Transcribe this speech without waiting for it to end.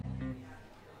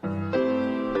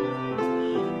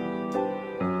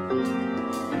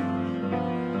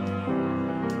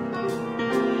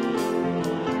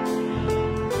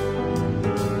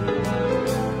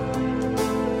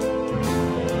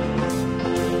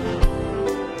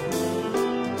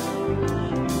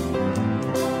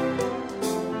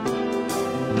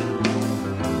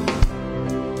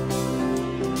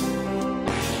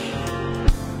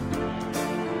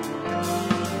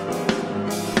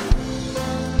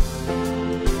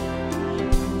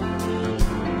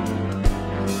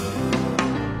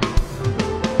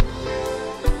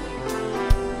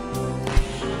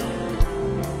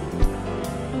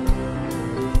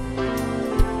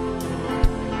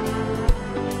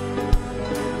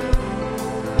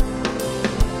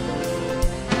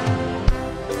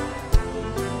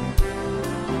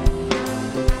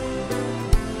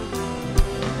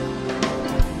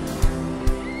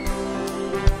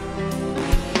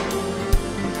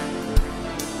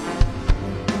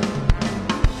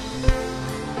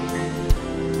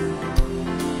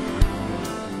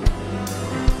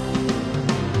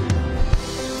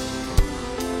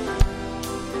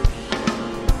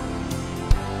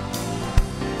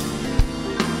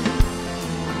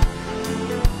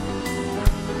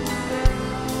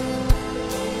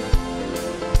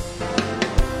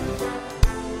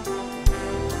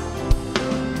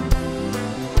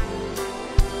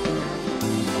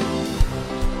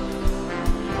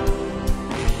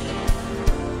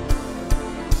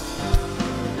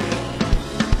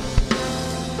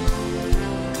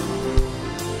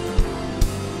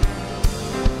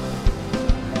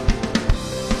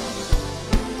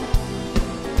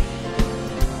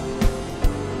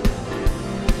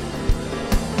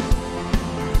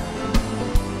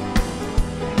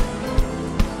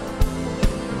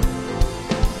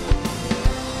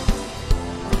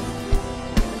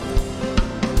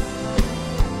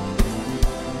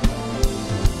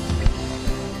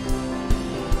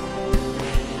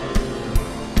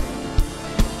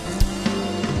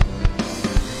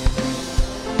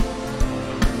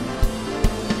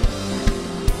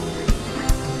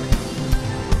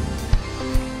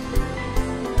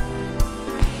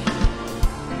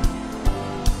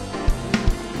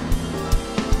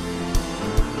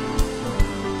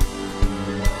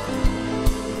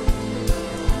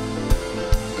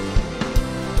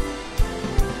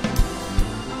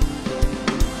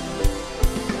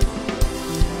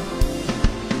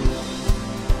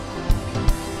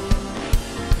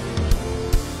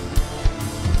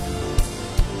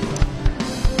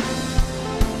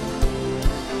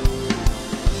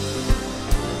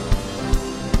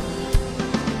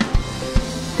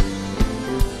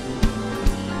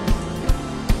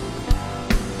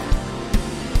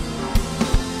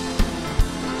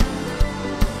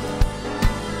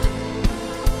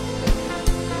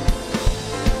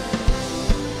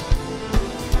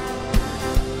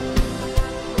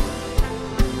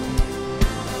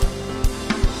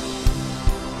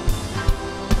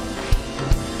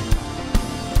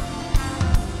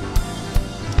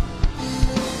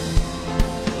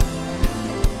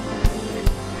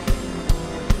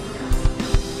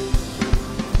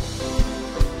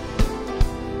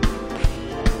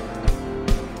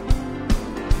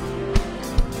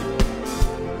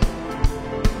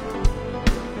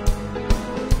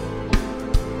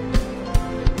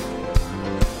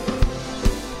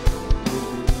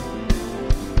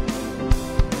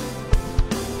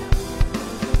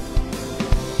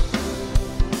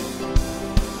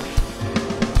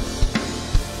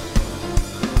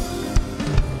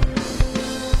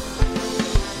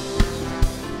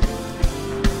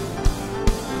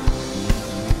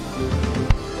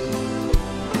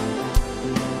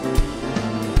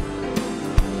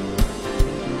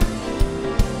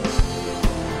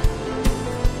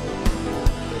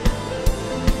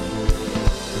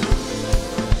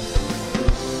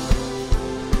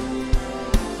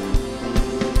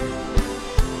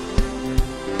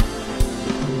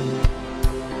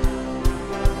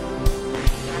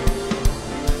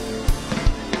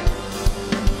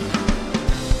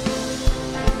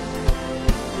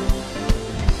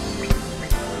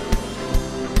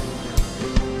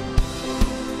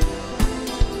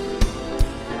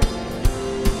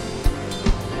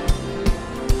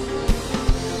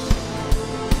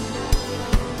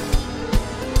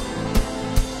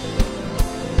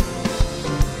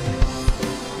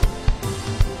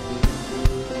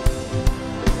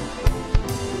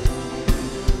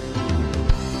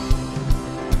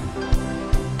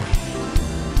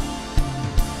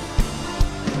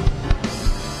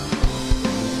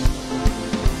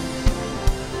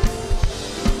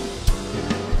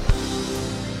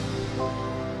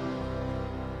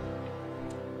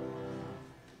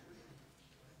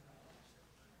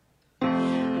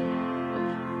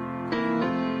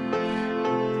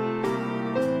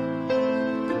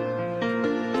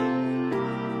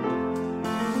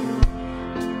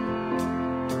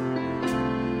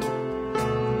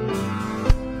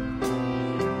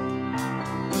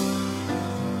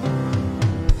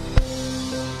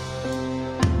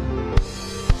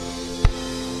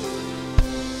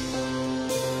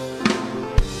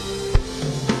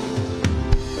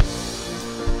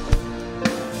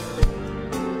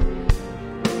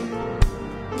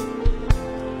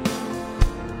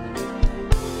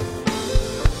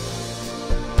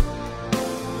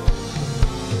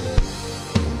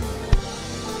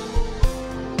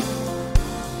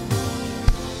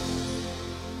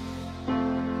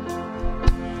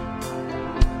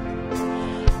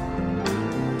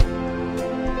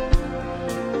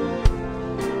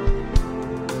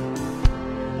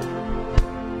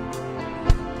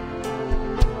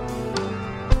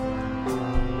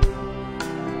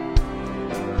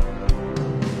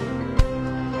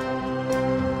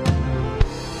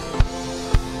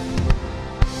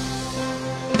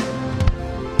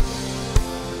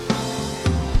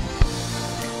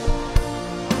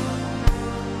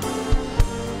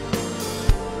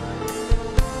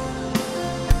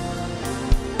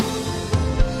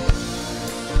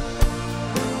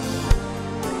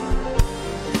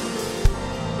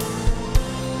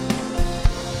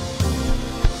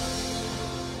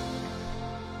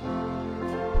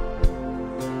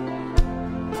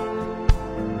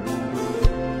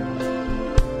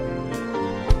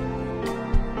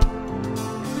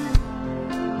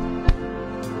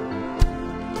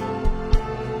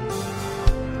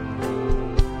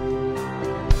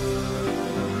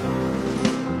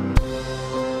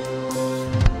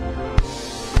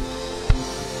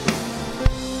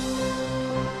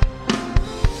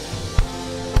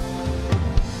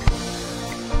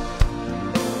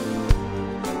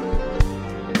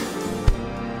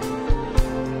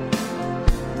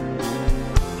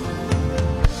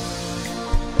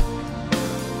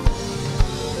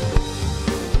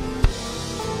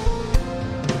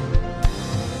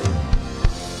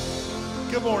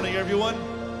Good morning, everyone.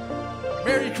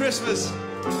 Merry Christmas.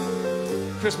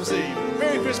 Christmas Eve.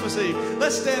 Merry Christmas Eve.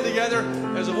 Let's stand together.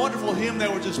 There's a wonderful hymn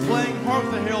that we're just playing. Hark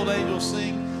the Herald Angels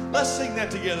Sing. Let's sing that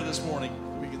together this morning.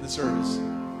 We begin the service.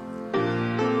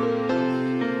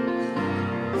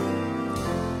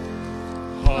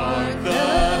 Hark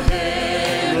the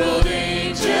herald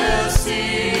angels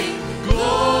sing.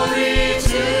 Glory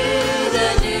to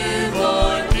the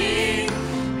newborn King.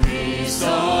 Peace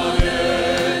on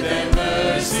earth and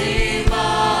mercy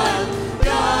mild.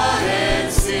 God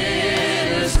and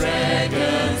sinners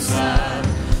reconciled.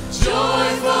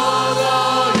 Joyful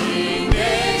all ye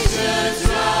nations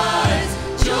rise.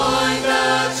 Join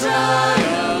the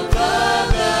triumph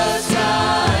of the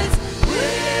skies.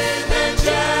 With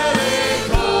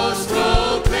angelic hosts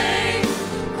proclaim,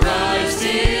 Christ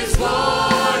is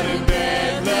born in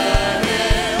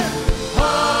Bethlehem.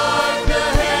 Hark the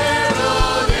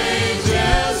herald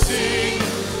angels sing.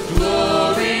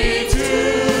 Glory to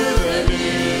the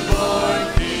newborn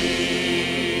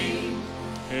King.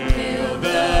 Hail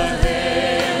the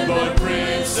heaven-born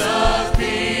Prince of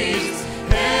Peace.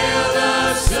 Hail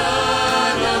the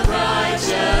Son of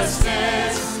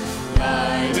Righteousness.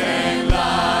 Light and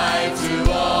life to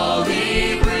all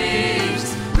he brings.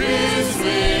 Risen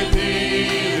with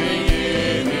healing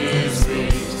in his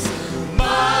wings.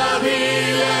 Mild he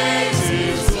lays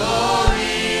his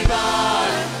glory by.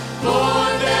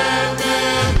 Born that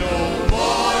men no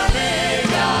more may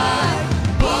die.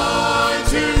 Born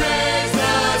to raise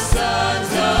the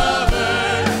sons of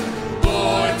earth.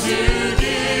 Born to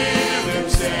give them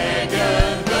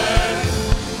second birth.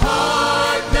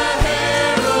 Hark the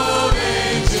herald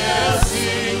angels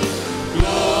sing.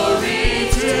 Glory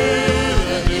to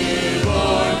the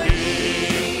newborn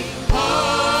King.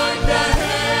 Hark the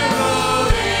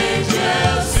herald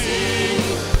angels sing.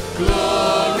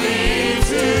 Glory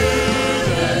to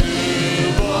the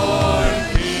newborn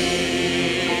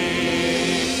King.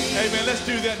 Amen. Let's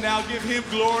do that now. Give him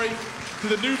glory. To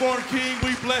the newborn King,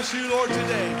 we bless you, Lord,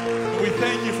 today. And we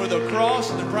thank you for the cross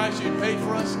and the price you paid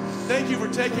for us. Thank you for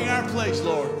taking our place,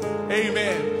 Lord.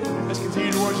 Amen. Let's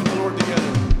continue to worship the Lord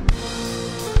together.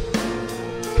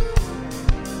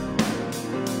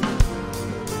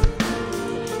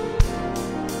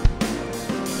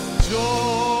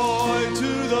 Joy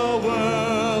to the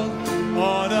world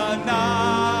on a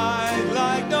night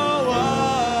like no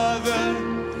other.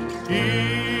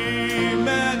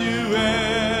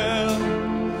 Emmanuel,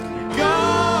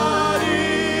 God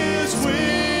is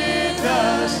with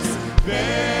us.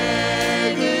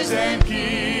 Beggars and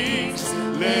kings,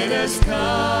 let us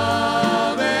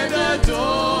come and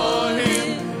adore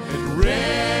him and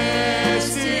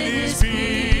rest in his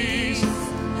peace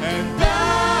and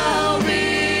bow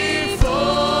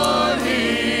before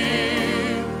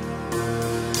him.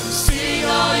 Sing,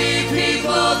 all ye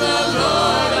people, the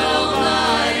Lord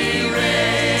Almighty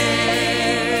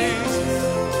reigns.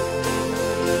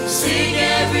 Sing,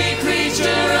 every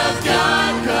creature of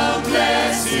God, come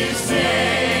bless his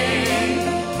name.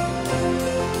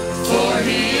 For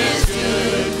he is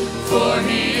good, for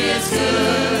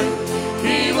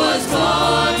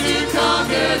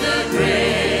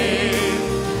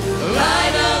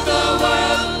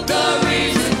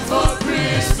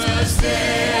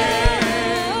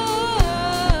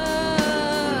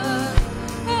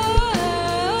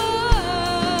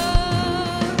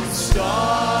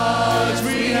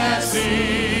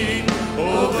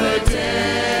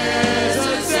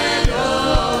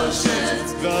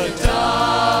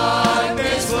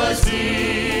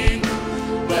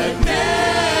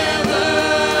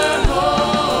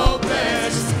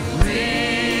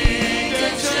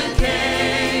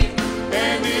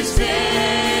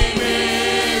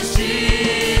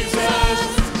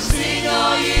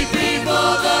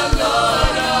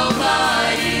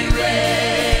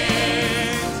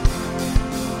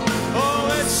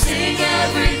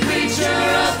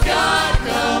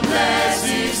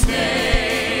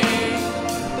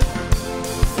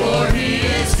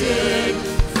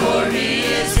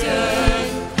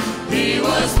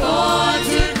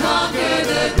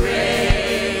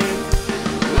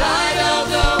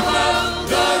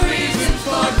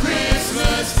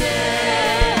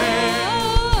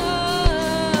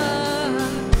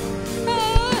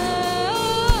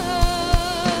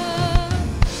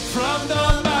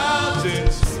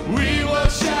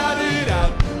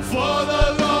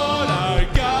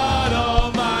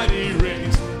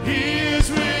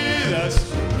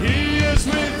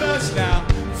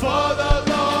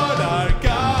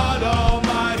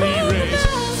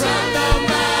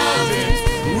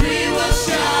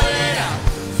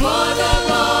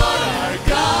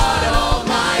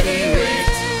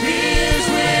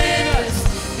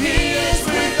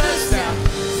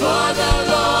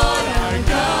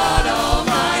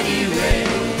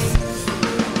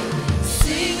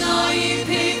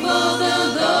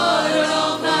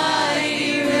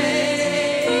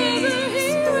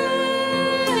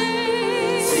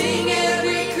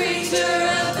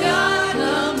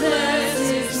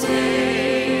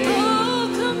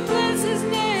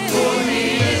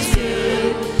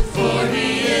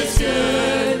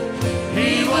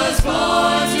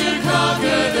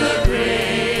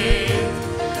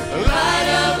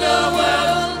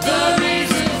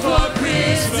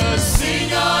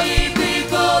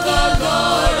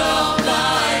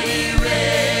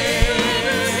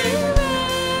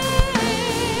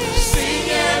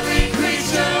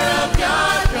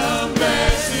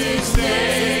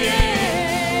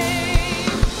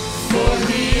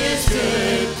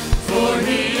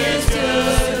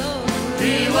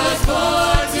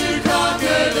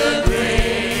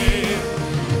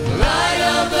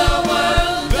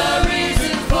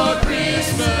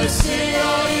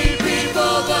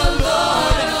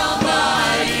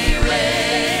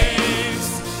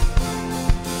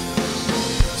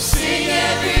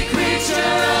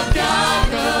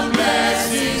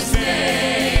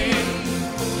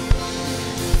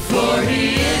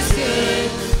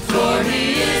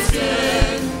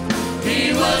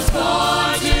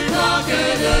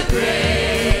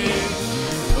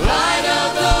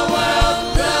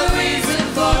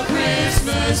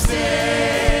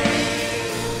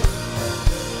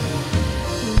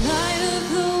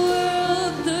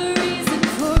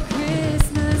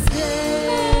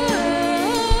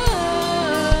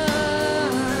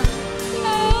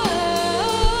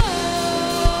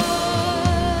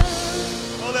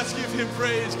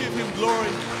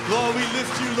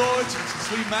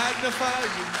magnify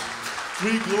you.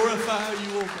 We glorify you,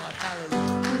 oh God.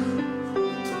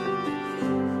 Hallelujah.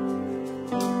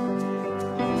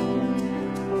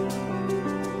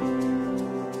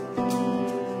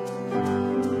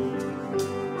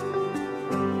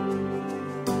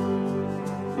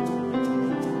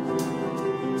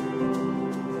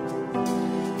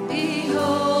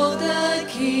 Behold, the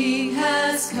King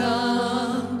has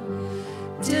come,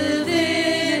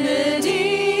 divinity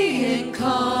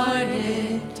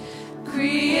incarnate,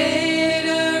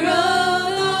 creator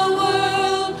of the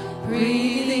world,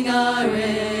 breathing our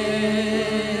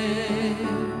air.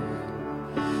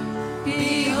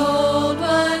 Behold,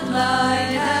 what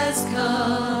light has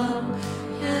come,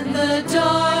 and the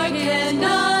dark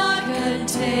cannot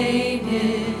contain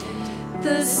it.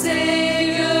 The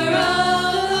Savior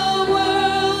of the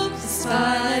world is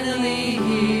finally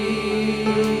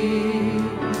here.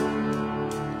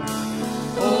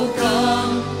 Oh,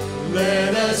 come,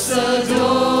 let us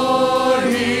adore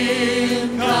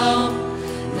Him. Come,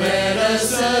 let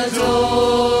us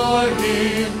adore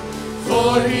Him,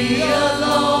 for He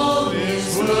alone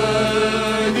is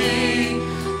worthy,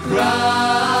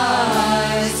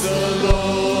 Christ the Lord.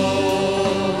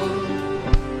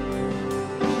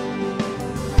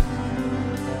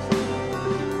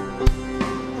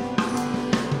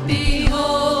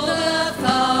 Behold the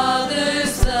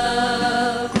Father's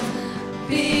love,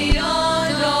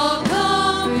 beyond all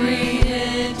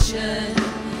comprehension.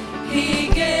 He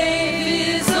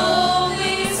gave His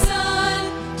only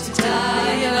Son to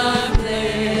die in our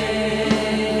place.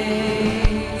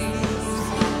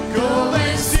 Go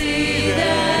and see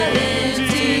that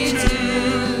empty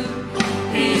tomb.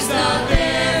 He's not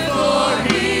there, for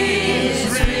He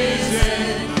is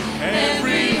risen.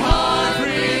 Every heart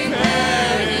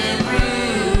prepared in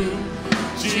room.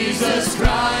 Jesus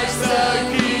Christ, the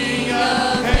King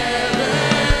of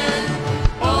heaven.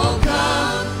 Oh,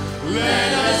 come,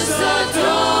 let us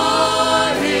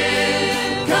adore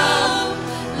Him. Come,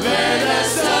 let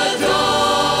us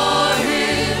adore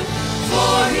Him,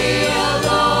 for He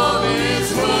alone is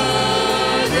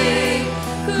worthy,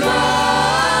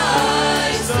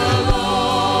 Christ the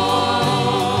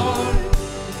Lord.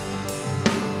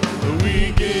 We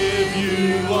give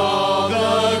you all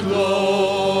the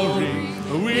glory.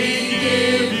 We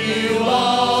give you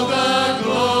all the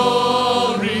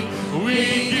glory. We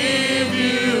give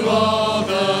you all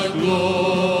the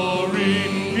glory.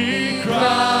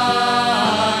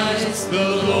 Christ the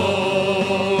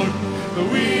Lord.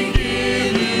 We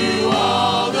give you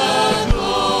all the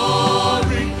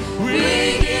glory. We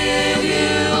give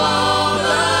you all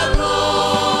the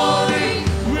glory.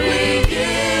 We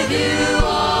give you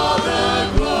all the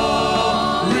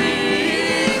glory.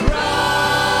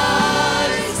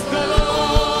 Christ the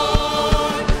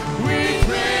Lord. We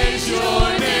praise your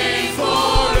name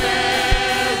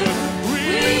forever. We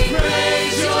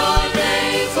praise your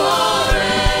name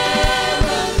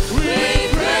forever. We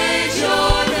praise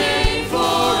your name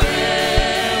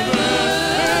forever.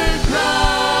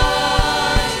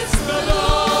 Christ the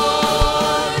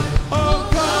Lord. Oh,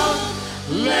 come,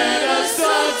 let us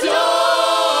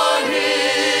adore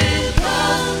Him.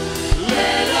 Come,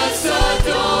 let us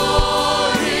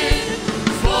adore Him,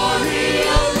 for He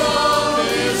alone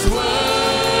is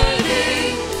worthy,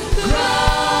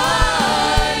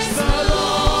 Christ the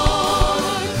Lord.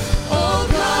 Oh,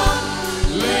 come,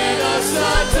 let us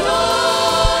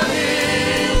adore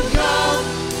Him. Come,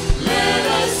 let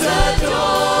us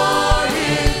adore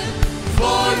Him,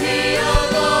 for He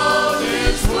alone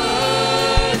is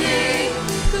worthy,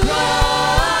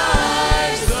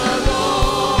 Christ the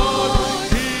Lord.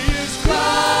 He is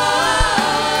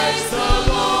Christ the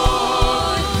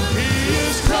Lord. He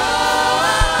is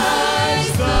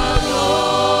Christ the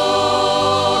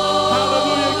Lord.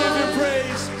 Hallelujah. Give Him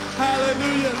praise.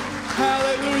 Hallelujah.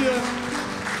 Hallelujah.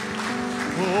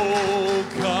 Oh,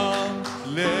 come,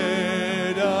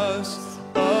 let us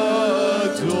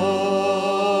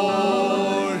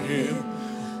adore Him.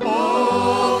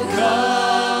 Oh,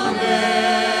 come,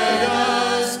 let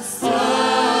us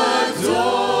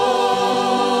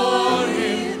adore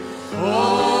Him.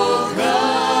 Oh,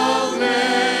 come,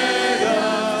 let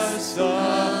us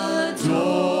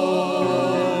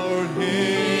adore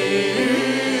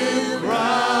Him.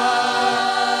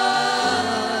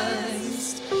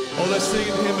 Christ. Oh, let's sing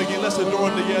to Him again. Let's adore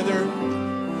Him together.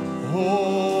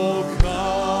 Oh,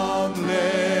 come,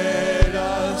 let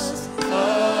us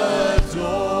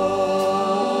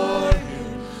adore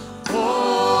Him.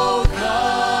 Oh,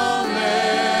 come,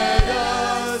 let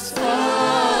us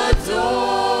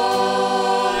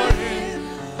adore Him.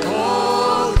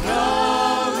 Oh,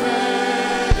 come,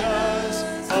 let us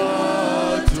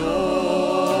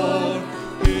adore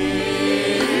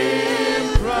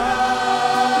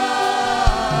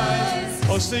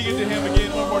to Him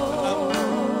again one more time.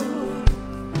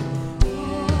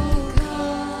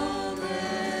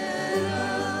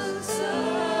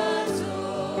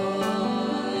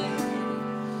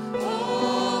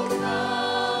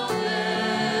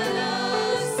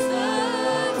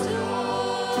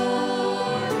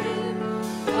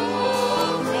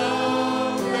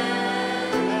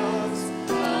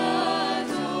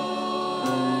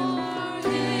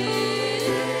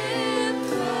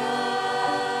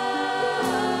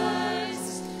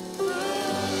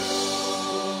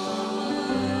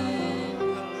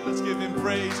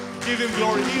 Give Him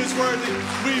glory. He is worthy.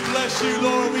 We bless you,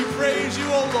 Lord. We praise you,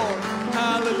 oh Lord.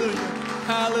 Hallelujah.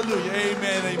 Hallelujah.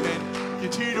 Amen. Amen.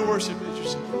 Continue to worship as you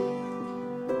sing.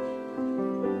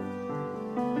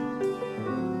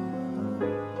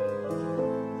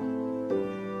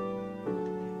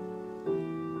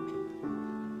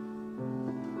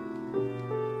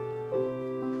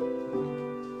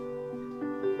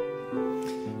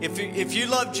 If you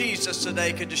love Jesus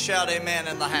today, could you shout amen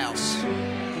in the house?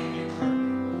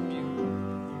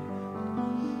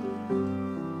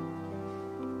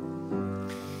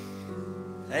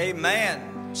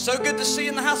 Amen. So good to see you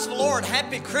in the house of the Lord.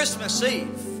 Happy Christmas Eve.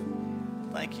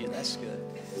 Thank you. That's good.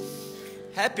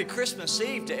 Happy Christmas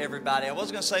Eve to everybody. I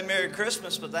was going to say Merry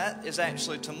Christmas, but that is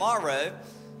actually tomorrow.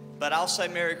 But I'll say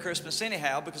Merry Christmas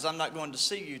anyhow because I'm not going to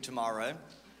see you tomorrow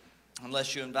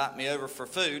unless you invite me over for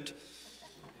food.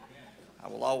 I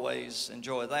will always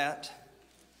enjoy that.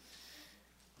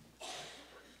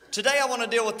 Today I want to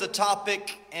deal with the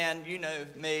topic, and you know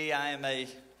me, I am a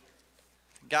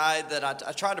guy that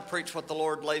I try to preach what the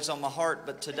Lord lays on my heart,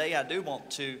 but today I do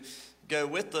want to go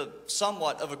with the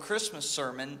somewhat of a Christmas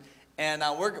sermon, and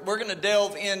we're going to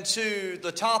delve into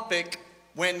the topic,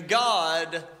 when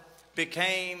God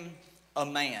became a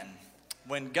man.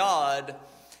 When God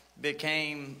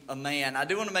became a man. I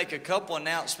do want to make a couple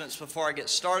announcements before I get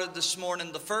started this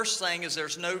morning. The first thing is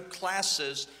there's no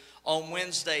classes on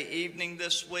Wednesday evening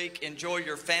this week. Enjoy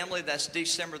your family. That's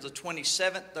December the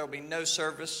 27th. There will be no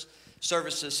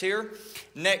services here.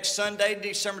 Next Sunday,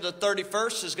 December the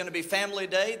 31st, is going to be Family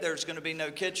Day. There's going to be no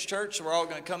kids' church, so we're all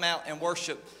going to come out and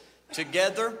worship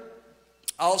together.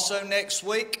 Also next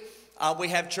week, we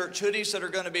have church hoodies that are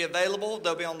going to be available.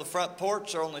 They'll be on the front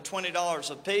porch. They're only $20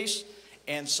 a piece.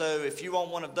 And so if you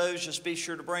want one of those, just be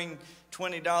sure to bring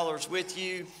 $20 with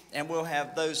you, and we'll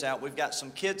have those out. We've got some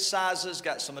kids' sizes,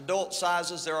 got some adult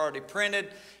sizes. They're already printed.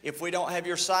 If we don't have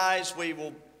your size, we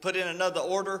will put in another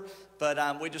order.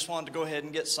 But we just wanted to go ahead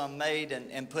and get some made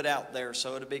and put out there.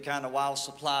 So it'll be kind of while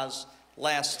supplies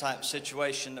last type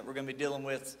situation that we're going to be dealing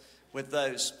with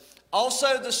those.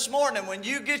 Also this morning, when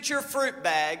you get your fruit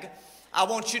bag, I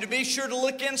want you to be sure to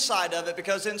look inside of it,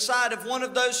 because inside of one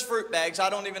of those fruit bags, I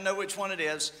don't even know which one it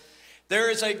is, there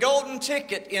is a golden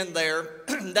ticket in there.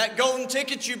 That golden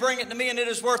ticket, you bring it to me, and it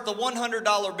is worth a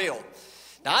 $100 bill.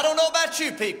 Now, I don't know about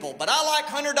you people, but I like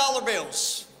 $100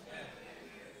 bills.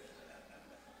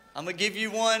 I'm going to give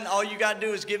you one. All you got to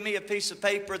do is give me a piece of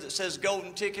paper that says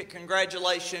golden ticket.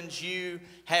 Congratulations, you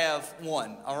have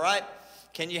won. All right?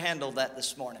 Can you handle that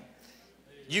this morning?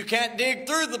 You can't dig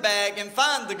through the bag and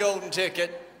find the golden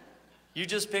ticket. You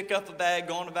just pick up a bag,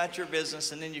 go on about your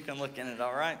business, and then you can look in it,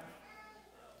 all right?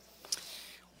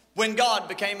 When God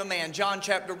became a man, John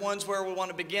chapter 1 is where we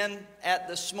want to begin at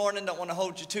this morning. Don't want to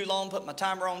hold you too long. Put my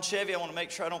timer on, Chevy. I want to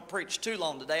make sure I don't preach too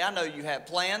long today. I know you have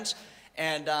plans,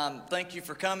 and thank you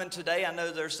for coming today. I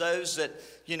know there's those that,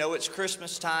 you know, it's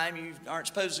Christmas time. You aren't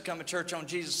supposed to come to church on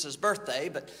Jesus' birthday,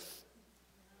 but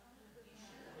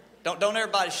don't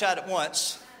everybody shout at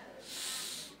once.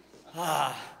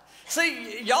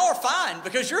 See, y'all are fine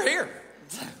because you're here.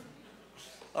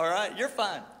 All right, you're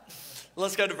fine.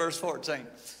 Let's go to verse 14.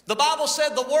 The Bible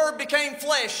said the Word became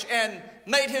flesh and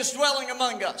made His dwelling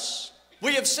among us.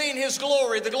 We have seen His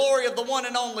glory, the glory of the one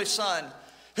and only Son,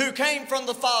 who came from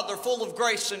the Father, full of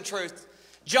grace and truth.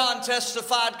 John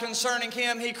testified concerning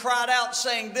Him. He cried out,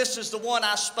 saying, "This is the one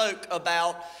I spoke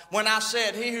about when I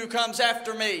said, He who comes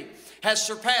after me has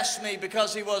surpassed me,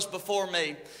 because He was before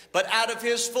me. But out of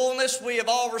His fullness we have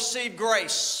all received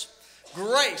grace.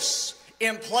 Grace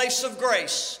in place of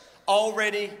grace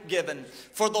already given.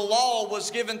 For the law was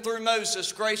given through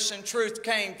Moses. Grace and truth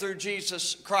came through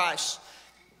Jesus Christ.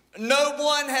 No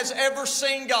one has ever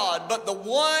seen God, but the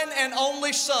one and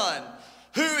only Son,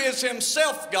 who is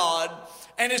Himself God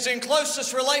and is in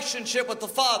closest relationship with the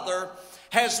Father,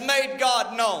 has made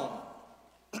God known."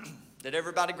 Did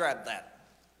everybody grab that?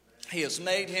 He has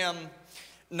made Him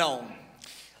known.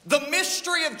 The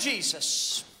mystery of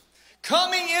Jesus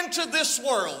coming into this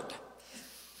world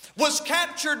was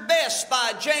captured best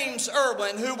by James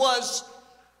Irwin, who was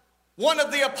one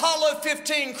of the Apollo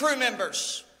 15 crew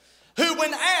members, who,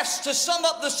 when asked to sum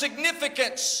up the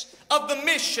significance of the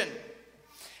mission,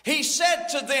 he said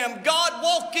to them, God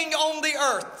walking on the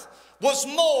earth was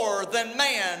more than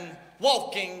man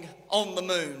walking on the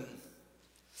moon.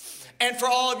 And for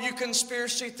all of you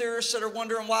conspiracy theorists that are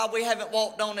wondering why we haven't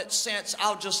walked on it since,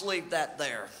 I'll just leave that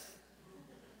there.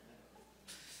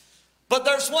 But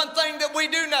there's one thing that we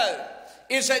do know,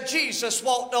 is that Jesus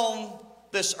walked on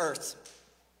this earth.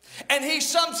 And he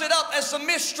sums it up as the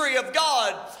mystery of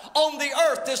God on the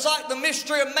earth is like the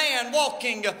mystery of man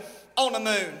walking on the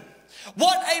moon.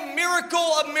 What a miracle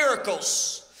of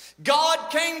miracles. God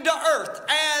came to earth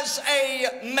as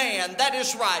a man. That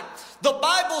is right. The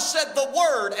Bible said the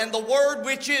Word, and the Word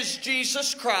which is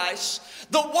Jesus Christ,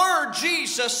 the Word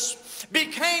Jesus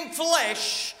became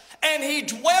flesh and he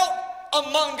dwelt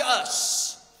among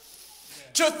us.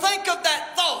 To think of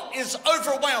that thought is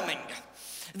overwhelming.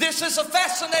 This is a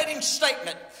fascinating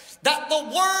statement that the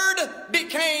Word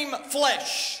became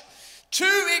flesh.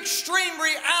 Two extreme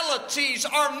realities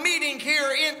are meeting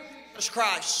here in Jesus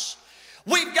Christ.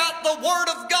 We've got the Word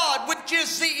of God, which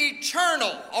is the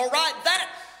eternal, all right? That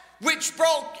which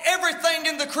brought everything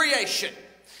in the creation.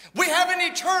 We have an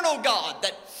eternal God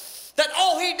that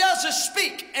all he does is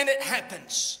speak and it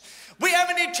happens. We have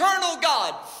an eternal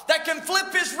God that can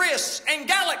flip his wrists and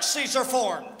galaxies are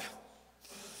formed.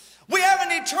 We have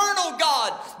an eternal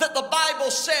God that the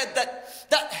Bible said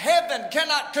that heaven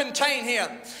cannot contain him,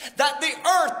 that the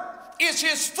earth is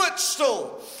his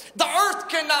footstool. The earth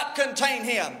cannot contain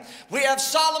him. We have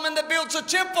Solomon that builds a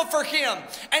temple for him,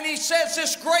 and he says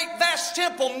this great vast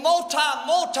temple,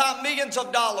 multi-millions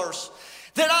of dollars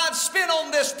that I've spent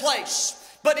on this place.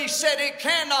 But he said it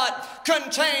cannot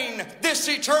contain this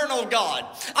eternal God.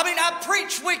 I mean, I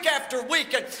preach week after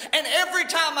week, and every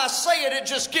time I say it, it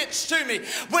just gets to me.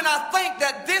 When I think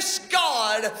that this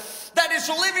God that is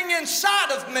living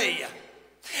inside of me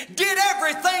did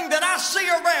everything that I see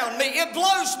around me, it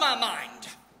blows my mind.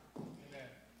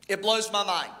 It blows my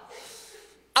mind.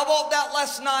 I walked out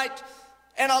last night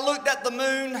and I looked at the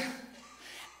moon,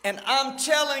 and I'm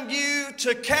telling you,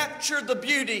 to capture the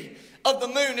beauty of the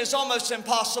moon is almost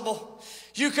impossible.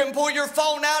 You can pull your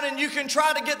phone out and you can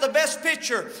try to get the best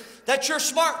picture that your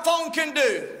smartphone can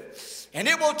do, and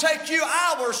it will take you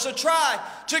hours to try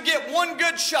to get one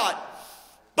good shot.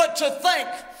 But to think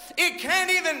it can't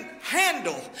even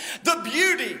handle the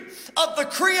beauty of the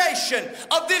creation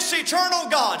of this eternal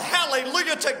God.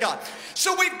 Hallelujah to God.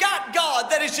 So we've got God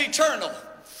that is eternal.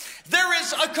 There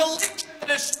is a collision that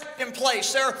is taking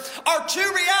place. There are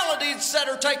two realities that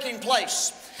are taking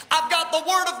place. I've got the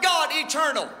Word of God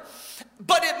eternal,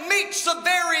 but it meets the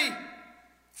very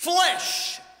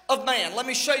flesh of man. Let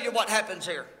me show you what happens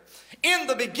here. In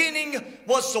the beginning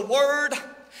was the Word,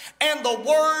 and the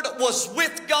Word was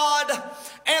with God,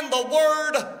 and the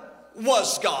Word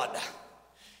was God.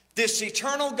 This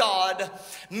eternal God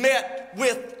met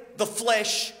with the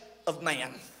flesh of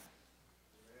man.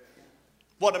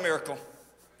 What a miracle.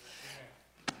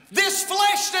 This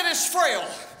flesh that is frail,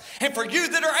 and for you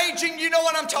that are aging, you know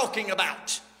what I'm talking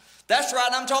about. That's right,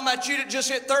 I'm talking about you that just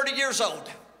hit 30 years old.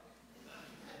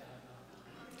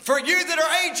 For you that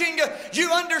are aging,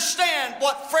 you understand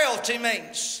what frailty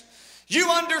means. You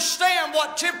understand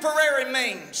what temporary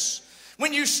means.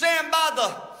 When you stand by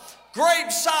the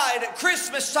graveside at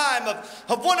Christmas time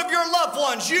of one of your loved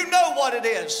ones, you know what it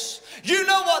is. You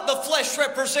know what the flesh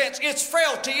represents. It's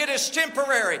frailty. It is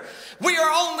temporary. We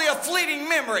are only a fleeting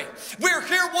memory. We're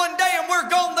here one day and we're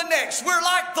gone the next. We're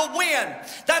like the wind.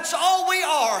 That's all we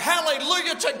are.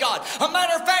 Hallelujah to God. A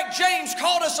matter of fact, James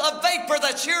called us a vapor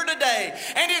that's here today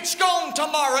and it's gone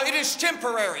tomorrow. It is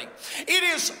temporary. It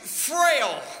is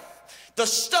frail. The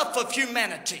stuff of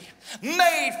humanity,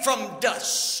 made from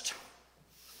dust.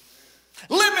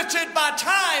 Limited by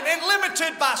time and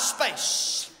limited by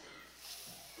space.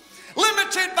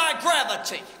 Limited by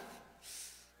gravity.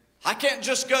 I can't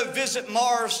just go visit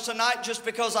Mars tonight just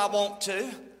because I want to.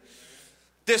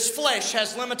 This flesh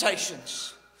has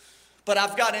limitations. But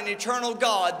I've got an eternal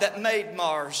God that made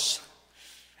Mars.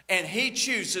 And he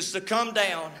chooses to come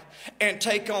down and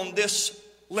take on this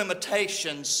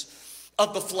limitations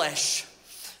of the flesh.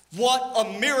 What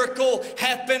a miracle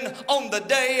happened on the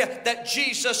day that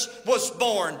Jesus was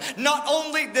born. Not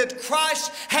only did Christ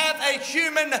have a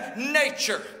human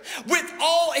nature,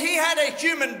 he had a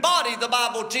human body, the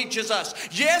Bible teaches us.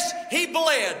 Yes, he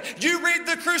bled. You read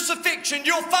the crucifixion,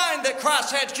 you'll find that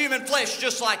Christ had human flesh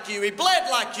just like you. He bled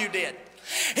like you did.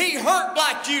 He hurt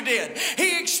like you did.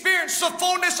 He experienced the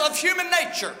fullness of human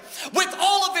nature with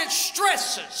all of its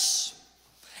stresses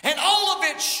and all of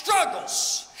its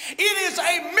struggles. It is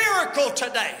a miracle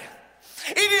today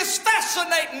It is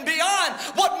fascinating beyond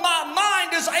what my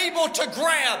mind is able to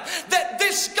grab that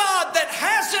this God that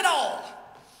has it all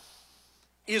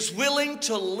is willing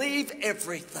to leave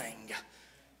everything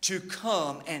to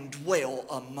come and dwell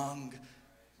among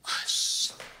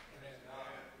us.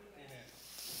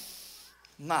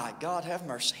 My God, have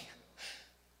mercy.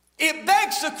 It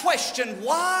begs the question,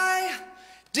 why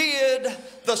did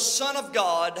the Son of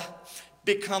God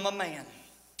become a man?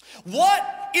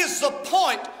 What is the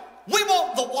point? We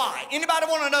want the why. Anybody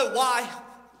want to know why?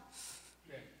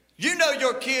 You know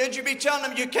your kids, you be telling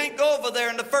them you can't go over there,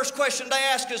 and the first question they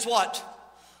ask is what?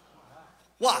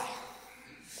 Why?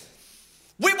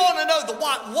 We want to know the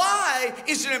why. Why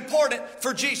is it important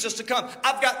for Jesus to come?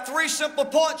 I've got 3 simple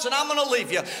points and I'm going to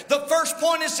leave you. The first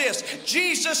point is this.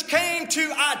 Jesus came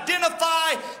to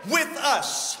identify with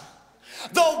us.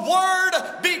 The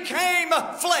Word became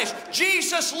flesh.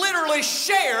 Jesus literally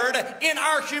shared in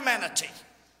our humanity.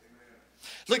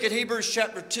 Look at Hebrews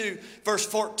chapter 2, verse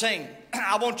 14.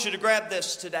 I want you to grab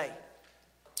this today.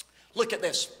 Look at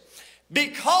this.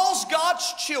 Because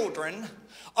God's children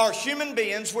are human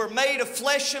beings, we're made of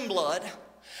flesh and blood,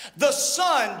 the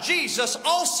Son, Jesus,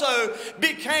 also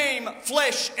became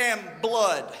flesh and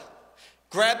blood.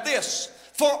 Grab this.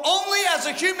 For only as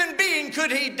a human being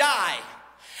could he die.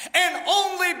 And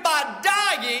only by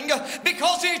dying,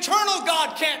 because the eternal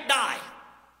God can't die.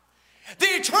 The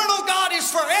eternal God is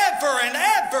forever and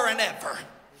ever and ever.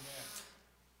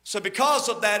 So because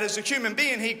of that, as a human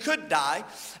being, he could die.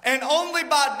 And only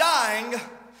by dying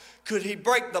could he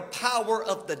break the power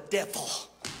of the devil.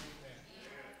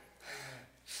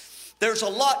 There's a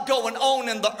lot going on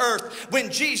in the earth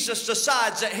when Jesus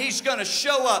decides that he's going to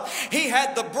show up. He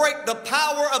had to break the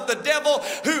power of the devil,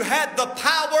 who had the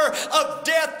power of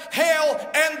death, hell,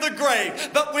 and the grave.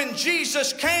 But when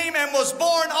Jesus came and was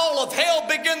born, all of hell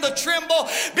began to tremble,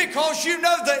 because you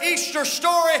know the Easter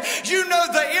story. You know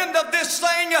the end of this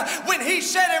thing. When he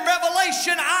said in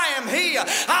Revelation, I am he.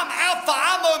 I'm Alpha,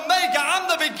 I'm Omega, I'm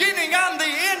the beginning, I'm the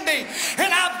ending.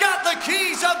 And I've got the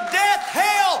keys of death,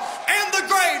 hell, and the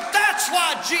grave. That's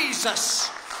why Jesus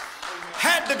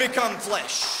had to become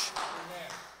flesh.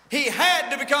 He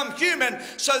had to become human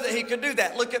so that he could do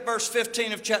that. Look at verse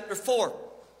 15 of chapter 4.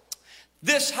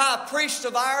 This high priest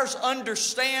of ours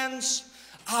understands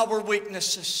our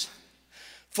weaknesses,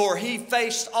 for he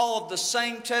faced all of the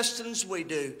same testings we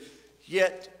do,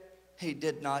 yet he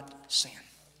did not sin.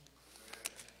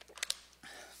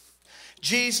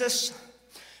 Jesus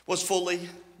was fully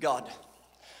God,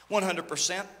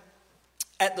 100%.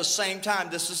 At the same time,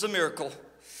 this is a miracle,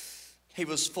 he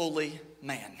was fully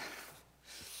man.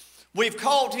 We've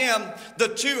called him the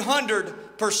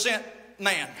 200%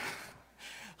 man.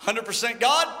 100%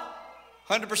 God,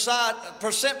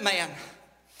 100% man.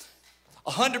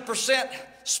 100%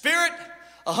 spirit,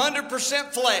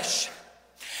 100% flesh.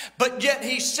 But yet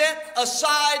he set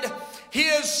aside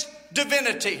his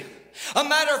divinity. A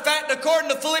matter of fact, according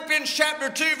to Philippians chapter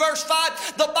 2, verse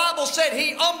 5, the Bible said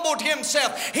he humbled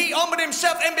himself. He humbled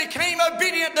himself and became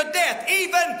obedient to death,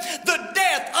 even the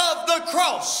death of the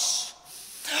cross.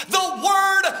 The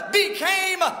Word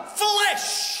became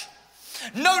flesh.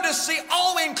 Notice the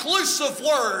all-inclusive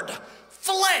word,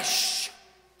 flesh.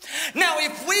 Now,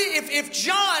 if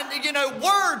John,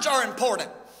 words are important.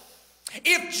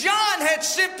 If John had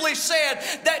simply said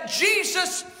that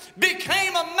Jesus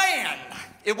became a man,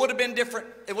 it would have been different.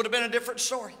 It would have been a different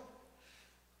story.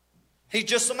 He's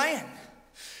just a man.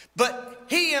 But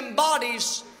he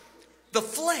embodies the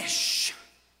flesh.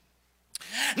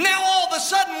 Now all of a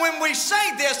sudden when we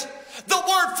say this, the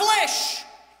word flesh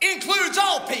includes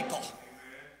all people.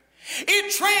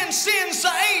 It transcends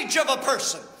the age of a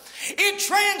person. It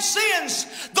transcends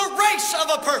the race of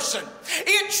a person.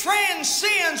 It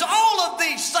transcends all of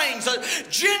these things,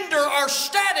 gender or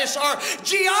status or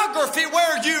geography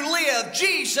where you live.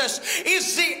 Jesus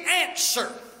is the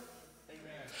answer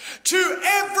to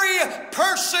every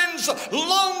person's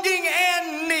longing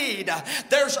and need.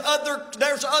 There's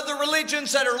other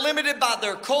religions that are limited by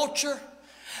their culture.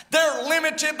 They're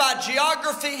limited by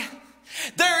geography.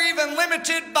 They're even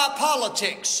limited by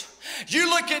politics. You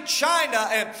look at China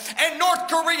and North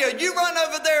Korea, you run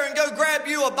over there and go grab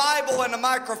you a Bible and a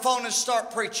microphone and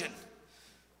start preaching.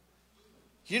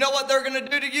 You know what they're going to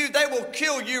do to you? They will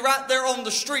kill you right there on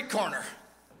the street corner.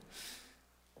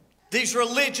 These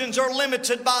religions are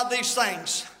limited by these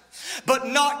things, but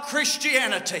not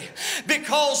Christianity,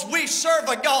 because we serve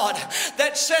a God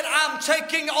that said, I'm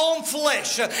taking on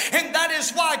flesh. And that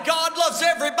is why God loves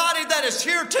everybody that is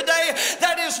here today.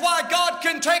 That is why God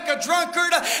can take a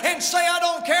drunkard and say, I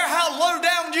don't care how low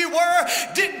down you were,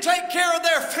 didn't take care of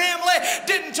their family,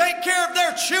 didn't take care of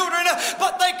their children,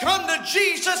 but they come to Jesus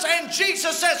Jesus, and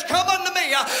Jesus says, come unto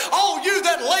me, all you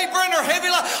that labor and are heavy,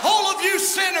 all of you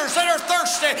sinners that are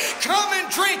thirsty, come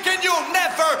and drink and you'll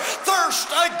never thirst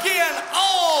again.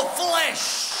 All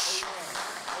flesh.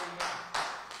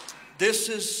 This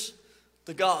is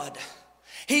the God.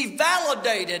 He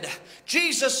validated,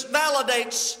 Jesus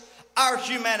validates our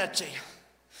humanity.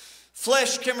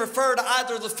 Flesh can refer to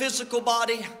either the physical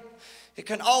body. It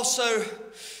can also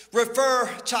refer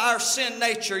to our sin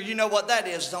nature. You know what that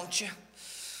is, don't you?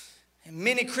 And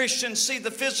many Christians see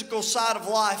the physical side of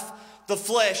life, the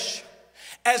flesh,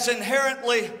 as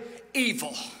inherently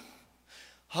evil.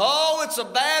 Oh, it's a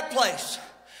bad place.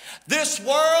 This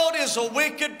world is a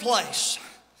wicked place.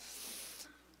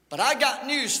 But I got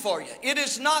news for you. It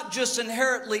is not just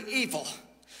inherently evil.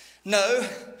 No,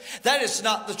 that is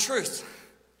not the truth.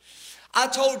 I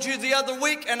told you the other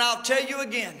week, and I'll tell you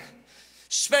again,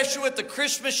 especially with the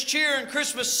Christmas cheer and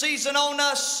Christmas season on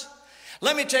us,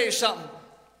 let me tell you something.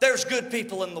 There's good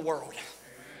people in the world.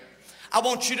 I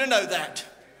want you to know that.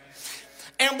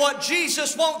 And what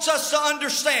Jesus wants us to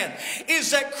understand is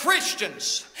that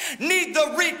Christians need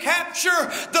to recapture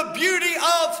the beauty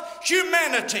of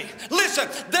humanity. Listen,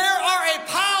 there are a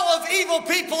pile of evil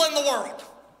people in the world.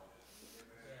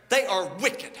 They are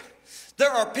wicked. There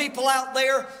are people out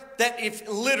there that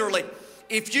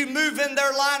if you move in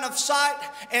their line of sight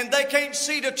and they can't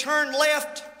see to turn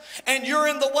left and you're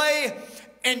in the way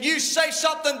and you say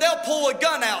something, they'll pull a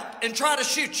gun out and try to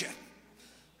shoot you.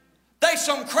 There's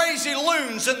some crazy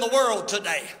loons in the world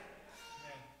today.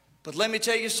 But let me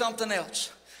tell you something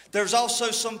else. There's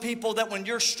also some people that when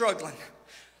you're struggling,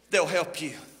 they'll help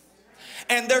you.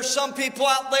 And there's some people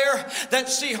out there that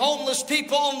see homeless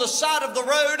people on the side of the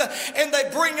road and they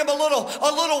bring them a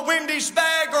little Wendy's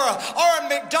bag or a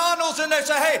McDonald's and they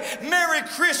say, hey, Merry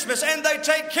Christmas. And they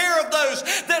take care of those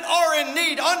that are in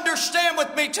need. Understand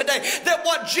with me today that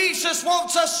what Jesus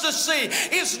wants us to see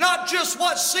is not just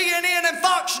what CNN and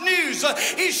Fox News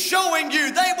is showing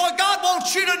you. God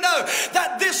wants you to know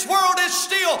that this world is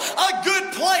still a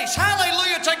good place.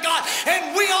 Hallelujah to God.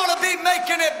 And we ought to be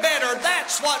making it better.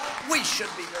 That's what we should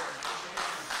be doing.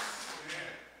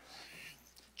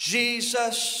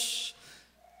 Jesus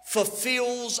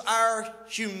fulfills our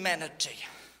humanity.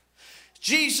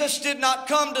 Jesus did not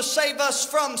come to save us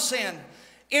from sin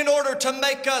in order to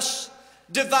make us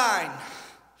divine,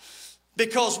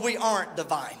 because we aren't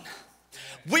divine.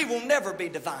 We will never be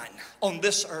divine on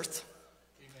this earth.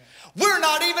 We're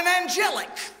not even angelic.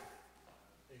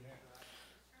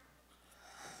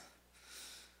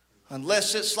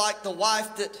 Unless it's like the wife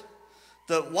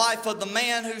of the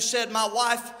man who said, my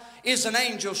wife is an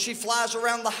angel. She flies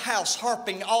around the house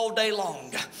harping all day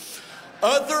long.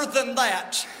 Other than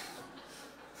that,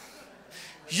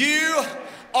 you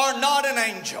are not an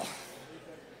angel.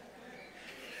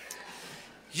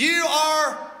 You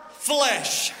are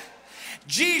flesh.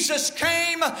 Jesus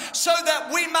came so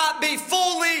that we might be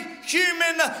fully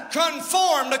human,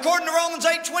 conformed, according to Romans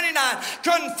 8:29,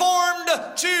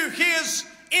 conformed to His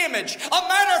image. A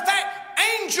matter of fact,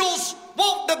 angels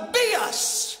want to be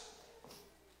us.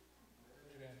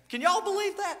 Can y'all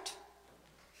believe that?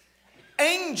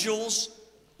 Angels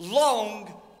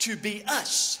long to be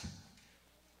us.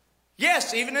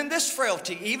 Yes, even in this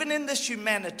frailty, even in this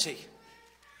humanity.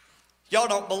 Y'all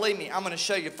don't believe me. I'm going to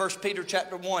show you 1 Peter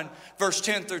chapter 1, verse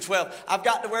 10 through 12. I've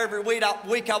got to where every week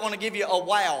I want to give you a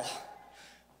wow.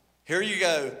 Here you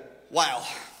go. Wow.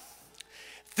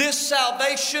 This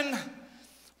salvation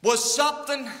was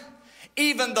something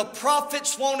even the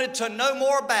prophets wanted to know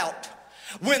more about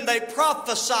when they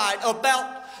prophesied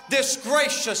about this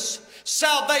gracious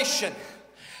salvation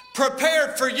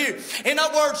prepared for you. In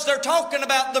other words, they're talking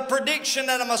about the prediction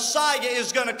that a Messiah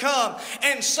is going to come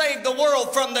and save the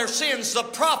world from their sins. The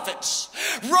prophets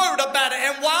wrote about it,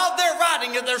 and while they're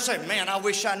writing it, they're saying, man, I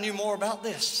wish I knew more about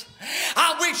this.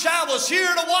 I wish I was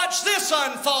here to watch this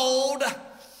unfold.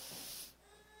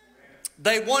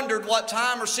 They wondered what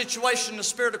time or situation the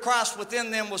Spirit of Christ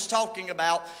within them was talking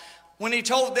about when He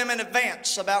told them in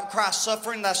advance about Christ's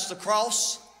suffering, that's the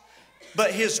cross,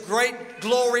 but His great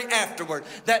glory afterward.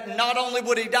 That not only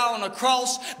would He die on a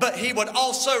cross, but He would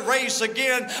also raise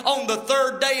again on the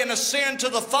third day and ascend to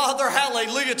the Father,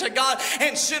 hallelujah to God,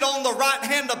 and sit on the right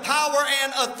hand of power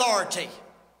and authority.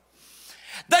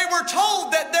 They were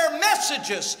told that their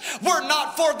messages were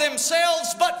not for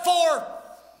themselves, but for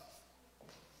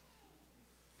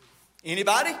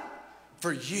anybody?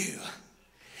 For you.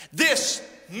 This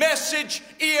message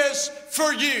is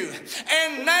for you.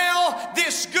 And now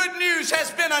this good news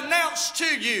has been announced to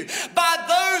you by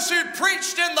those who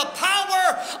preached in the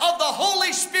power of the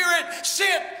Holy Spirit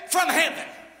sent from heaven.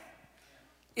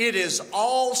 It is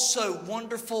all so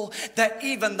wonderful that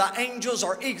even the angels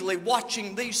are eagerly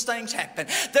watching these things happen.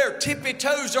 Their tippy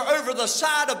toes are over the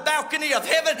side of balcony of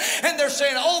heaven, and they're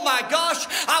saying, oh my gosh,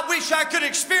 I wish I could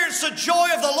experience the joy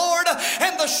of the Lord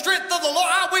and the strength of the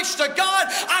Lord. I wish to God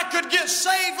I could get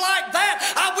saved like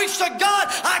that. I wish to God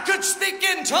I could speak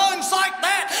in tongues like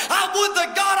that. I would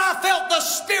to God I felt the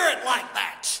Spirit like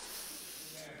that.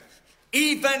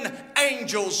 Even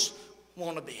angels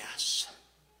want to be us.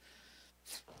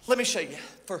 Let me show you.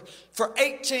 For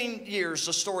 18 years,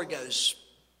 the story goes,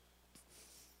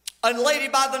 a lady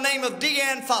by the name of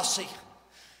Deanne Fossey,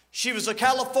 she was a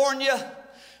California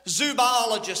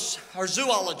zoologist.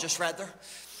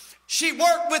 She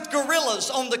worked with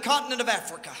gorillas on the continent of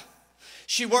Africa.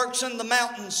 She works in the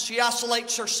mountains. She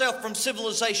isolates herself from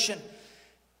civilization.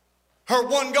 Her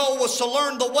one goal was to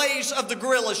learn the ways of the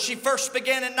gorillas. She first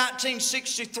began in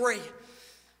 1963.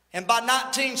 And by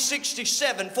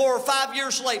 1967, 4 or 5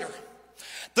 years later,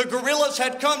 the gorillas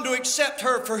had come to accept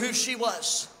her for who she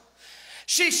was.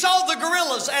 She saw the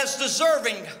gorillas as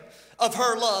deserving of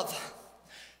her love.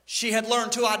 She had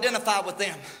learned to identify with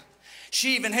them.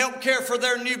 She even helped care for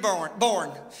their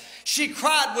newborn. She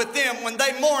cried with them when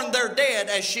they mourned their dead,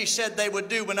 as she said they would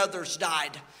do when others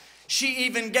died. She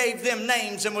even gave them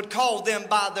names and would call them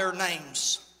by their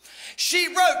names. She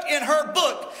wrote in her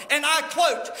book, and I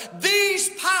quote, "These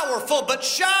powerful but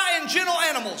shy and gentle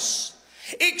animals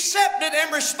accepted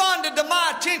and responded to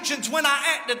my attentions when I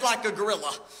acted like a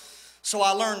gorilla. So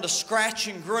I learned to scratch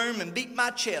and groom and beat my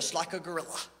chest like a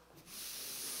gorilla.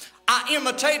 I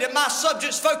imitated my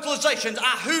subjects' vocalizations.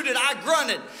 I hooted, I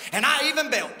grunted, and I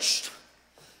even belched.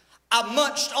 I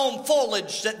munched on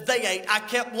foliage that they ate. I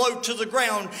kept low to the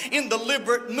ground in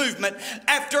deliberate movement.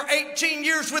 After 18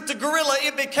 years with the gorilla,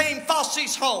 it became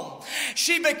Fossey's home.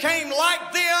 She became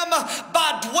like them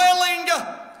by dwelling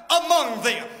among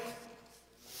them.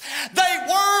 They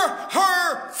were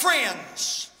her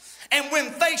friends. And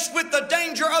when faced with the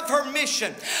danger of her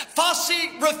mission,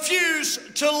 Fossey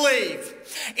refused to leave.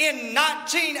 In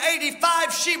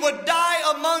 1985, she would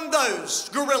die among those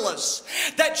gorillas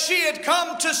that she had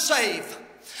come to save.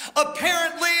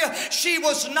 Apparently, she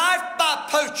was knifed by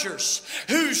poachers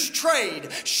whose trade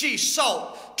she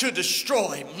sought to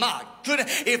destroy. My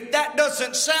goodness, if that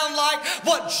doesn't sound like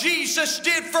what Jesus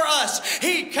did for us.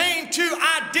 He came to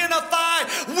identify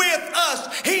with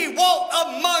us. He walked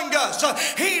among us.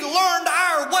 He learned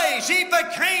our ways. He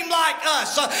became like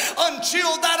us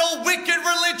until that old wicked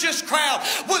religious crowd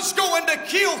was going to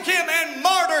kill him and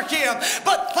martyr him.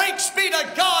 But thanks be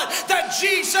to God that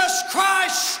Jesus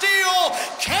Christ still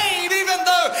came, even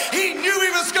though he knew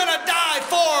he was going to die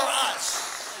for us.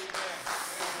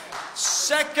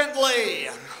 Secondly,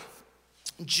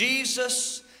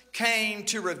 Jesus came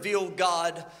to reveal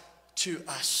God to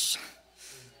us.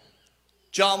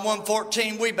 John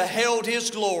 1:14, we beheld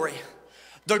his glory,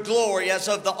 the glory as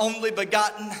of the only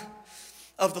begotten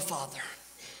of the Father.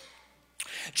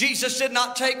 Jesus did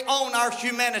not take on our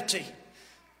humanity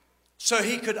so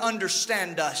he could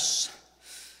understand us.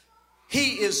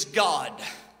 He is God.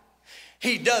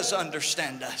 He does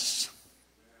understand us.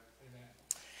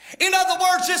 In other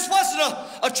words, this wasn't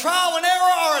a trial and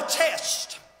error or a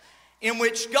test in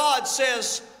which God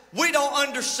says, we don't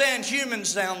understand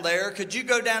humans down there. Could you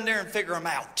go down there and figure them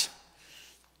out?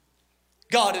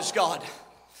 God is God.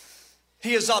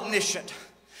 He is omniscient.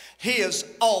 He is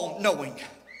all-knowing.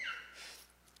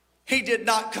 He did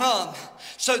not come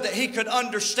so that he could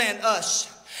understand us.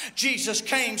 Jesus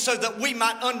came so that we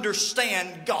might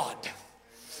understand God.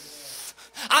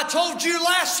 I told you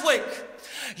last week,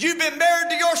 you've been married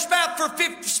to your spouse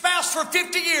for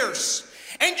 50 years,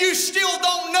 and you still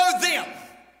don't know them.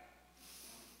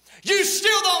 You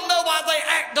still don't know why they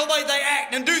act the way they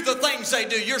act and do the things they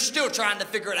do. You're still trying to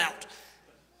figure it out.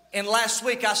 And last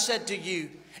week I said to you,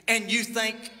 and you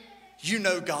think you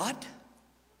know God?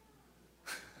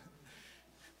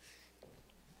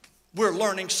 We're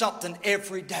learning something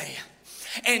every day.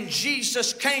 And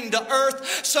Jesus came to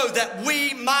earth so that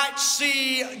we might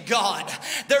see God.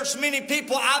 There's many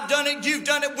people, I've done it, you've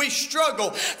done it, we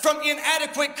struggle from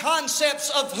inadequate concepts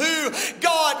of who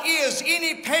God is.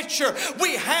 Any picture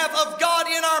we have of God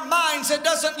in our minds that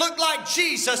doesn't look like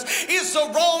Jesus is the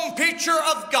wrong picture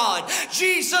of God.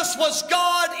 Jesus was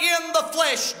God in the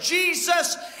flesh.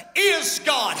 Jesus is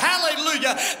God.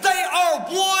 Hallelujah. They are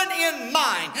one in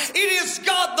mind. It is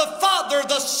God the Father,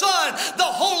 the Son, the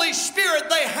Holy Spirit.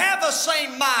 They have a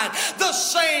same mind, the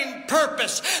same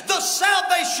purpose. The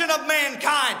salvation of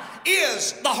mankind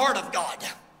is the heart of God.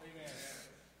 Amen.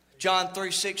 John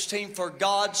 3:16, for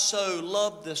God so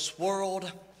loved this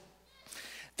world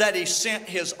that he sent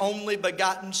his only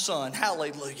begotten Son.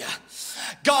 Hallelujah.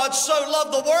 God so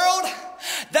loved the world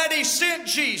that He sent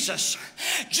Jesus.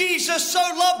 Jesus so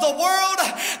loved the world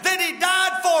that He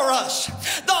died for us.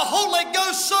 The Holy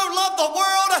Ghost so loved the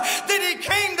world that He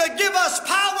came to give us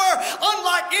power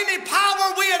unlike any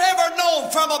power we had ever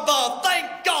known from above.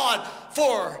 Thank God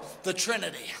for the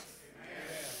Trinity.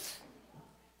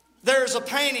 There's a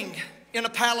painting in a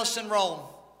palace in Rome.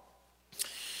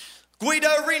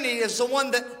 Guido Reni is the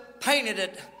one that painted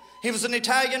it. He was an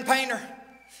Italian painter.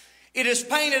 It is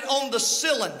painted on the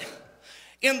ceiling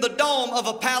in the dome of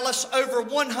a palace over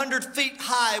 100 feet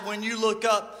high when you look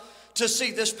up to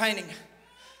see this painting.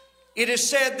 It is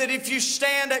said that if you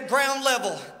stand at ground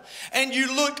level and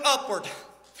you look upward,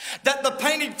 that the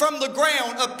painting from the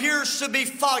ground appears to be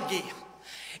foggy.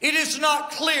 It is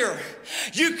not clear.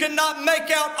 You cannot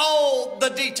make out all the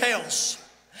details.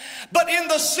 But in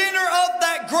the center of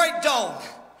that great dome,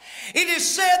 it is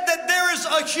said that there is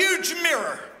a huge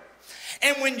mirror.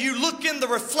 And when you look in the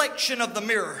reflection of the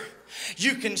mirror,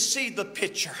 you can see the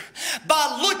picture.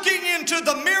 By looking into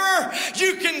the mirror,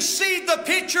 you can see the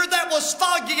picture that was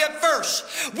foggy at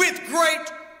first with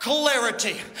great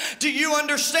clarity. Do you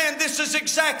understand? This is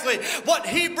exactly what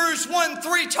Hebrews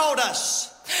 1:3 taught us.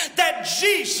 That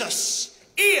Jesus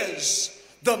is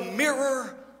the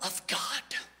mirror of God.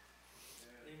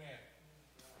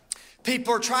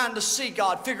 People are trying to see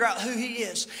God, figure out who He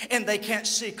is, and they can't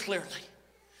see clearly.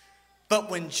 But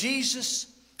when Jesus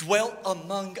dwelt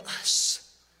among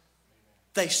us,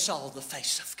 they saw the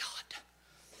face of God.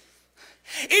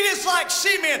 It is like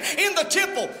Simeon in the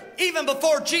temple, even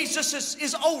before Jesus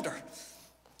is older.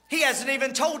 He hasn't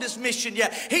even told his mission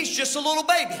yet. He's just a little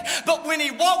baby. But when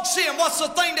he walks in, what's the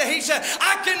thing that he said?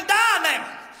 I can die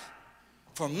now,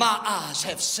 for my eyes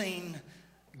have seen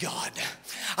God.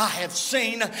 I have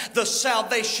seen the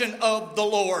salvation of the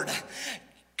Lord.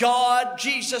 God,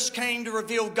 Jesus came to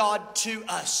reveal God to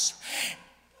us.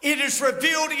 It is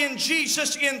revealed in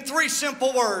Jesus in 3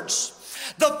 simple words.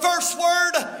 The first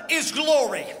word is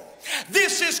glory.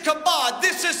 This is kabod.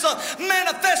 This is the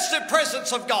manifested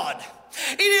presence of God.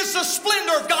 It is the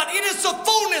splendor of God. It is the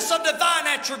fullness of divine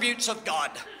attributes of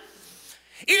God.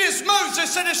 It is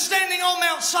Moses that is standing on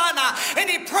Mount Sinai, and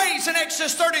he prays in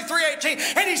Exodus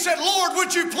 33:18, and he said, Lord,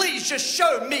 would you please just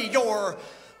show me your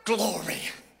glory?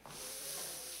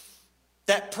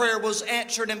 That prayer was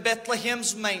answered in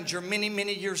Bethlehem's manger many,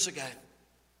 many years ago.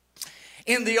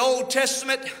 In the Old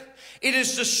Testament, it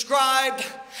is described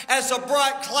as a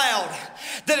bright cloud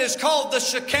that is called the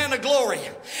Shekinah glory.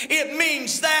 It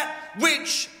means that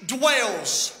which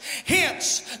dwells.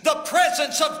 Hence, the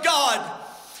presence of God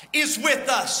is with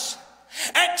us.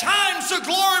 At times, the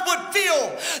glory would fill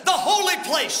the holy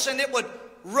place and it would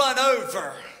run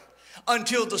over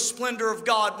until the splendor of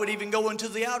God would even go into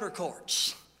the outer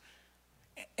courts.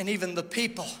 And even the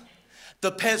people,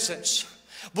 the peasants,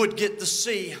 would get to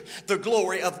see the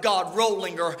glory of God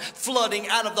rolling or flooding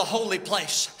out of the holy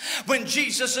place. When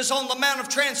Jesus is on the Mount of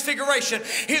Transfiguration,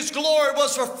 His glory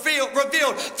was revealed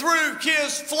through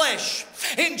His flesh.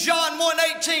 In John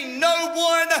 1:18, no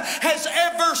one has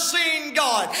ever seen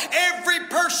God. Every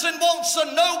person wants to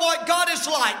know what God is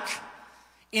like.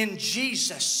 In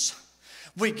Jesus,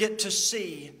 we get to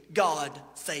see God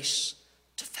face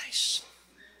to face.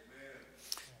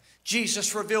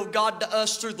 Jesus revealed God to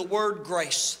us through the word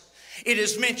grace. It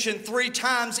is mentioned 3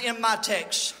 times in my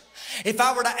text. If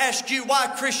I were to ask you why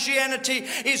Christianity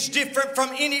is different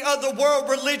from any other world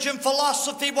religion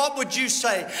philosophy, what would you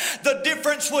say? The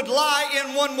difference would lie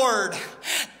in one word: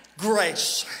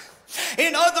 grace.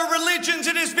 In other religions,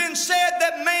 it has been said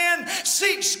that man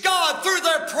seeks God through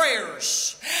their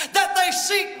prayers, that they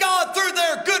seek God through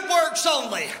their good works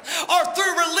only, or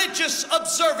through religious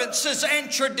observances and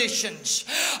traditions.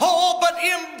 Oh, but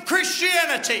in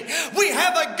Christianity, we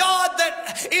have a God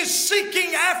that is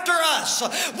seeking after us.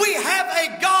 We have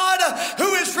a God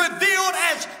who is revealed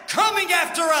as coming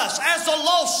after us as a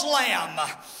lost lamb.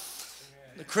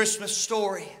 The Christmas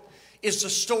story is the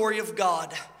story of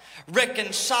God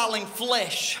reconciling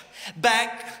flesh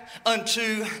back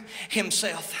unto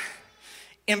Himself.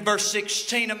 In verse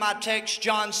 16 of my text,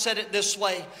 John said it this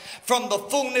way: from the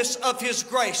fullness of His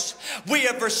grace, we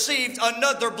have received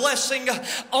another blessing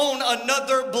on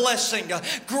another blessing.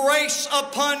 Grace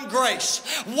upon grace,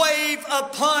 wave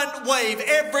upon wave.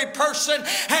 Every person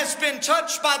has been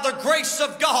touched by the grace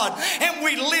of God, and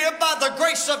we live by the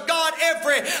grace of God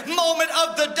every moment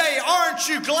of the day. Aren't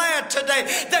you glad today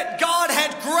that God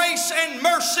had grace and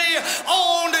mercy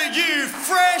on you?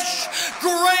 Fresh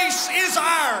grace is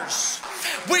ours.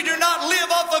 We do not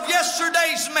live off of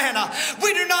yesterday's manna.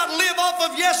 We do not live off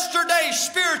of yesterday's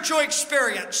spiritual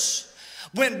experience.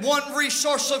 When one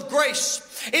resource of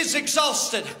grace is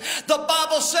exhausted, the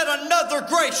Bible said another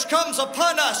grace comes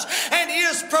upon us and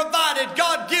is provided.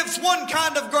 God gives one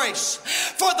kind of grace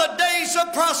for the days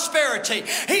of prosperity.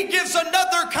 He gives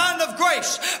another kind of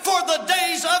grace for the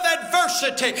days of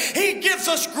adversity. He gives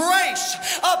us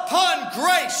grace upon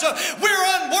grace. We're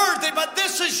unworthy, but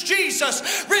this is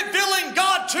Jesus revealing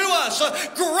God to us.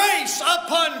 Grace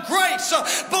upon grace,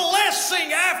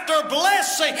 blessing after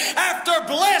blessing after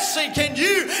blessing. Can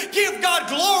you give God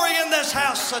glory in this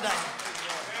house today?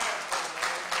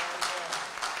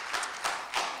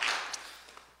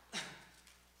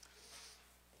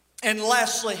 And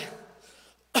lastly,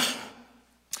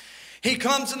 He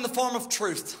comes in the form of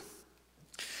truth.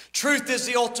 Truth is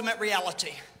the ultimate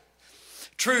reality.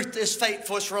 Truth is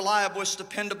faithful, it's reliable, it's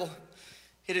dependable,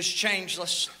 it is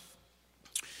changeless.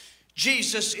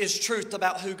 Jesus is truth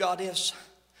about who God is.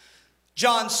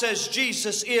 John says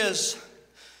Jesus is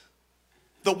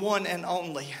the one and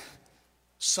only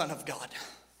Son of God.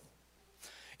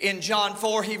 In John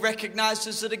 4, he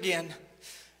recognizes it again.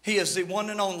 He is the one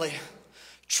and only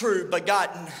true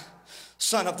begotten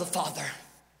Son of the Father.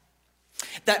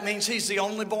 That means he's the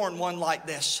only born one like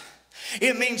this.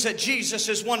 It means that Jesus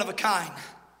is one of a kind.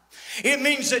 It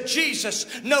means that Jesus,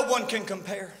 no one can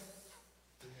compare.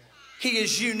 He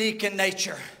is unique in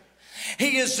nature.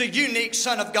 He is the unique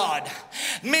Son of God.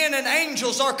 Men and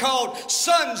angels are called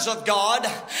sons of God,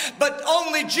 but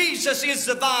only Jesus is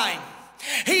divine.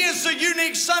 He is the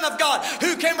unique Son of God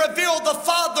who can reveal the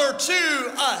Father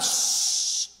to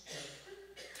us.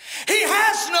 He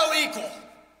has no equal.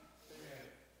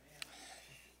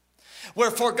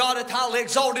 Wherefore God hath highly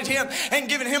exalted him and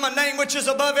given him a name which is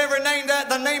above every name, that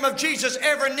the name of Jesus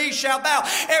every knee shall bow,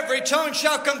 every tongue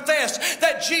shall confess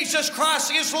that Jesus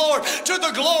Christ is Lord, to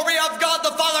the glory of God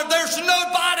the Father. There's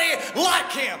nobody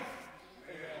like him.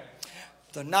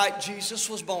 The night Jesus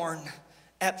was born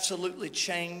absolutely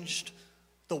changed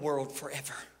the world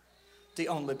forever. The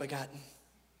only begotten.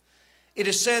 It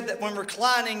is said that when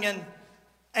reclining in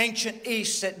ancient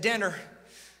East at dinner,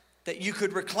 that you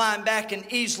could recline back and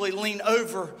easily lean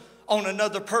over on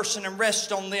another person and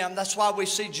rest on them. That's why we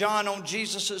see John on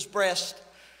Jesus' breast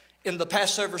in the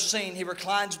Passover scene. He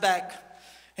reclines back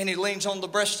and he leans on the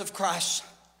breast of Christ.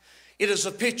 It is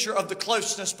a picture of the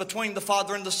closeness between the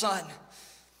Father and the Son.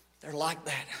 They're like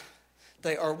that.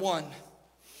 They are one.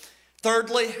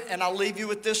 Thirdly, and I'll leave you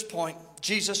with this point,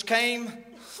 Jesus came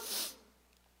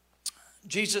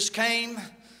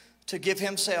to give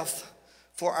himself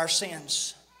for our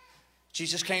sins.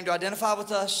 Jesus came to identify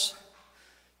with us.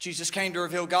 Jesus came to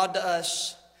reveal God to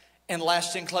us. And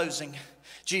last, in closing,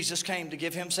 Jesus came to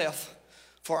give himself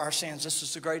for our sins. This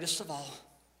is the greatest of all.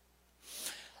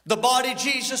 The body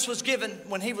Jesus was given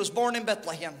when he was born in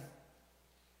Bethlehem.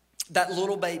 That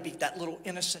little baby, that little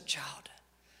innocent child.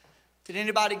 Did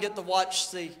anybody get to watch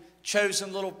the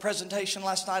Chosen little presentation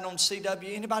last night on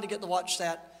CW? Anybody get to watch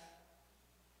that?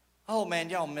 Oh man,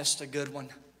 y'all missed a good one.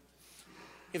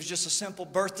 It was just a simple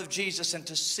birth of Jesus, and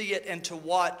to see it and to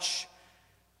watch,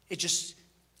 it just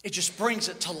brings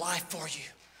it to life for you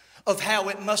of how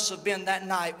it must have been that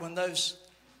night when those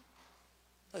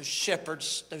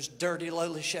shepherds, those dirty,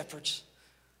 lowly shepherds,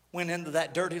 went into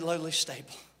that dirty, lowly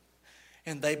stable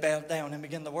and they bowed down and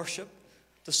began to worship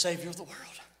the Savior of the world.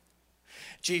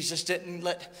 Jesus didn't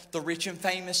let the rich and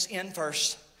famous in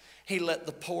first. He let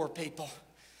the poor people,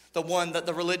 the one that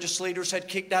the religious leaders had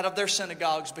kicked out of their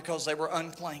synagogues because they were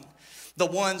unclean. The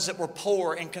ones that were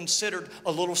poor and considered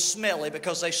a little smelly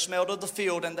because they smelled of the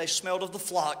field and they smelled of the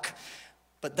flock.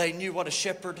 But they knew what a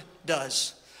shepherd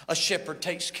does. A shepherd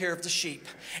takes care of the sheep.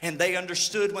 And they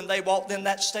understood when they walked in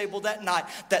that stable that night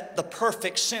that the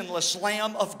perfect sinless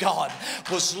Lamb of God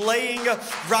was laying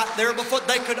right there before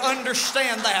they could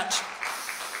understand that.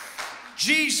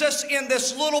 Jesus in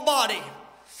this little body,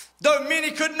 though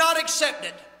many could not accept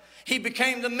it, he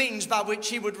became the means by which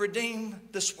he would redeem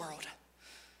this world.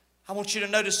 I want you to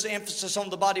notice the emphasis on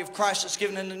the body of Christ that's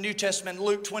given in the New Testament.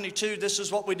 Luke 22, this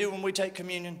is what we do when we take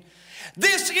communion.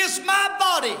 This is my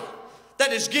body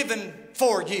that is given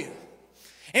for you.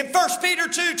 In 1 Peter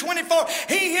 2:24,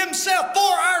 he himself bore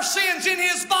our sins in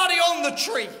his body on the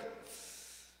tree.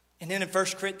 And then in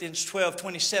 1 Corinthians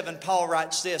 12:27, Paul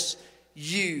writes this,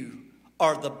 you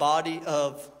are the body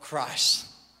of Christ.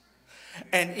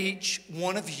 And each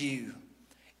one of you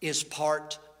is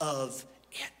part of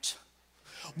it.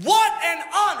 What an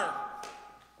honor,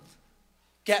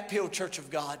 Gap Hill Church of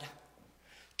God,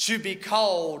 to be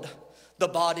called the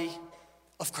body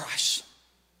of Christ.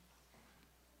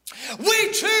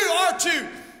 We too are to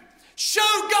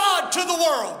show God to the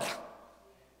world.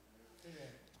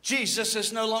 Jesus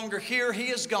is no longer here. He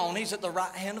is gone. He's at the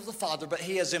right hand of the Father, but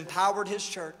he has empowered his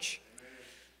church.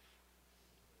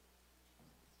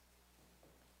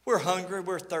 We're hungry,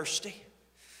 we're thirsty.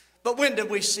 But when did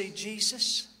we see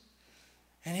Jesus?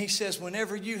 And he says,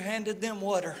 whenever you handed them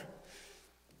water,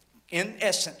 in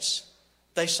essence,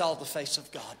 they saw the face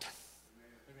of God.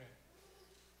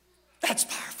 That's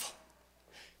powerful.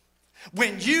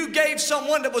 When you gave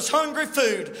someone that was hungry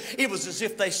food, it was as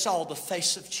if they saw the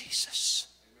face of Jesus.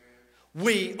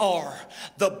 We are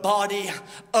the body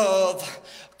of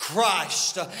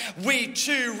Christ. We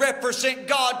too represent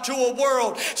God to a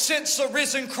world. Since the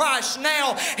risen Christ,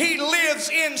 now He lives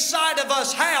inside of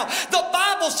us. How? The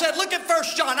Bible said, look at 1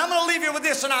 John. I'm going to leave you with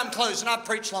this and I'm closing. I've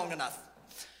preached long enough.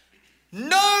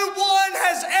 No one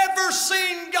has ever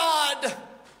seen God.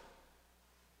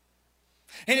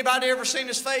 Anybody ever seen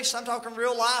His face? I'm talking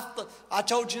real life. But I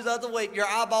told you the other week, your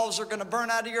eyeballs are going to burn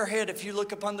out of your head if you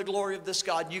look upon the glory of this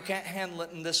God. You can't handle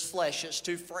it in this flesh. It's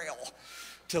too frail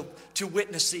to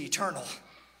witness the eternal.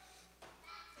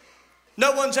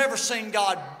 No one's ever seen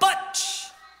God.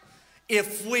 But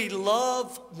if we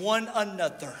love one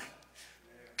another,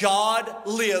 God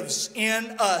lives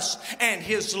in us, and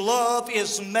His love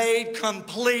is made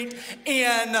complete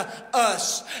in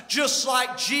us. Just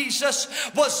like Jesus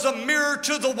was the mirror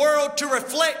to the world to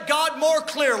reflect God more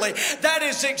clearly, that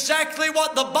is exactly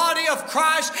what the body of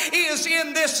Christ is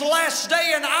in this last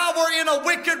day and hour in a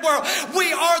wicked world.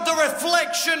 We are the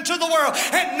reflection to the world,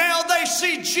 and now they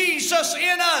see Jesus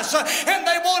in us, and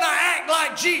they want to act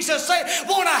like Jesus. They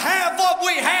want to have what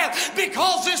we have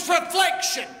because it's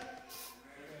reflection.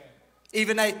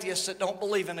 Even atheists that don't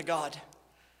believe in a God,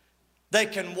 they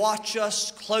can watch us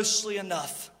closely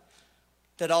enough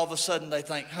that all of a sudden they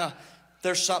think,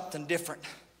 there's something different.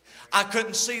 I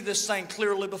couldn't see this thing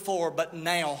clearly before, but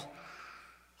now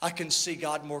I can see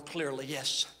God more clearly.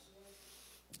 Yes,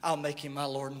 I'll make Him my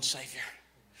Lord and Savior.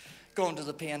 Going to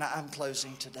the pen, I'm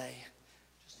closing today.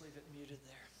 Just leave it muted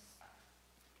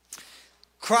there.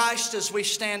 Christ, as we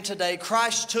stand today,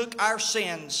 Christ took our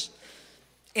sins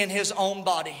in His own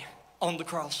body on the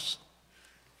cross.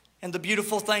 And the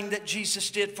beautiful thing that Jesus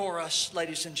did for us,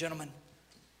 ladies and gentlemen,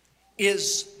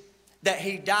 is that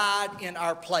He died in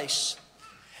our place,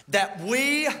 that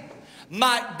we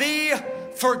might be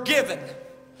forgiven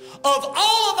of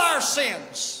all of our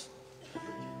sins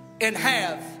and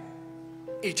have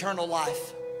eternal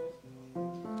life.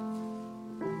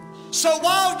 So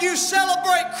while you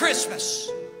celebrate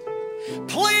Christmas,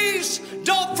 please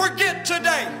don't forget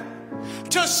today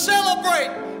to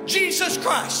celebrate Jesus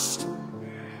Christ.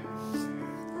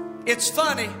 It's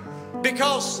funny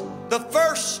because the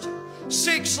first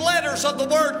 6 letters of the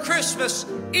word Christmas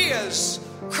is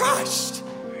Christ.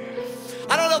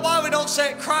 I don't know why we don't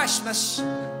say it Christmas.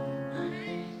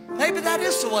 Maybe that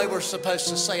is the way we're supposed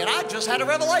to say it. I just had a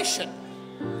revelation.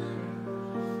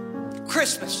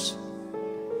 Christmas.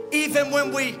 Even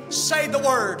when we say the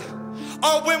word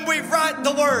or when we write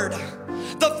the word,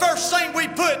 the first thing we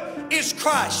put is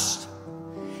Christ.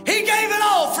 He gave it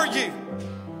all for you.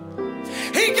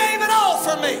 He gave it all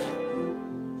for me.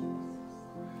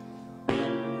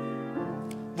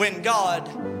 When God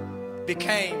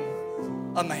became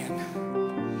a man.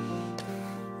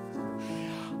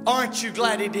 Aren't you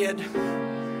glad He did?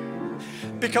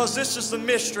 Because this is the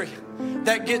mystery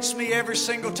that gets me every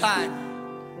single time.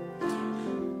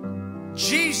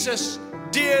 Jesus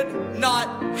did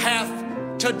not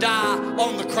have to die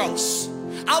on the cross.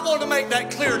 I want to make that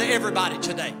clear to everybody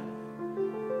today.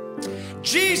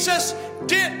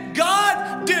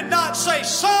 God did not say,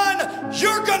 son,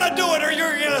 you're going to do it or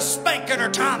you're going to spank it or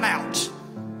time out.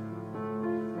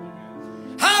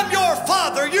 I'm your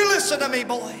father. You listen to me,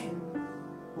 boy.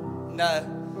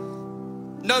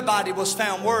 No. Nobody was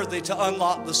found worthy to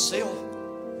unlock the seal.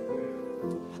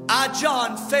 I,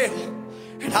 John, fell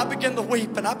and I began to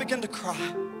weep and I began to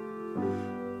cry.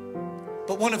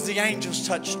 But one of the angels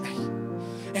touched me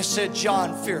and said,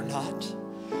 John, fear not,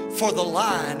 for the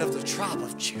Lion of the tribe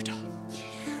of Judah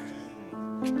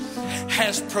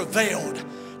has prevailed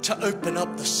to open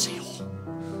up the seal.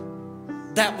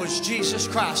 That was Jesus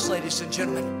Christ, ladies and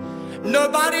gentlemen.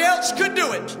 Nobody else could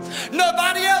do it.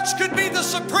 Nobody else could be the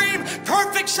supreme,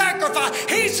 perfect sacrifice.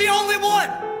 He's the only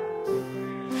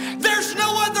one. There's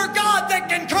no other God that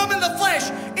can come in the flesh.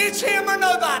 It's Him or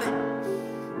nobody.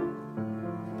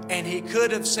 And He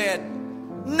could have said,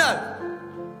 no.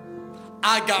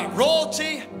 I got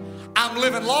royalty. I'm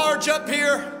living large up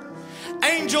here.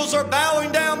 Angels are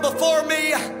bowing down before me.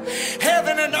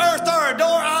 Heaven and earth are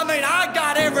adoring. I mean, I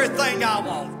got everything I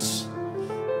want.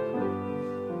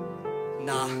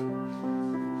 Nah.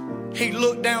 He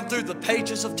looked down through the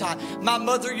pages of time. My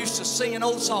mother used to sing an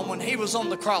old song when He was on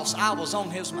the cross. I was on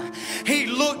His mind. He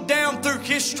looked down through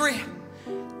history,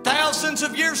 thousands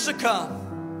of years to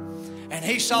come. And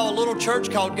he saw a little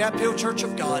church called Gap Hill Church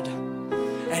of God.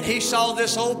 And he saw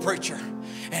this old preacher.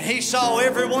 And he saw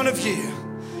every one of you.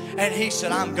 And he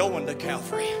said, I'm going to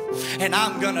Calvary and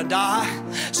I'm going to die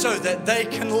so that they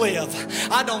can live.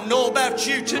 I don't know about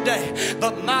you today,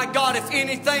 but my God, if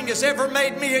anything has ever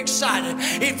made me excited,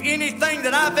 if anything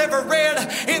that I've ever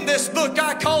read in this book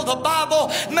I call the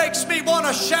Bible makes me want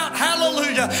to shout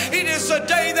hallelujah, it is the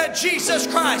day that Jesus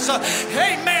Christ,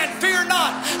 amen, fear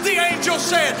not, the angel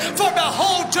said, for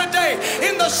behold today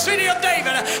in the city of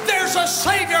David there's a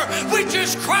Savior, which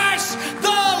is Christ the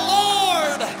Lord.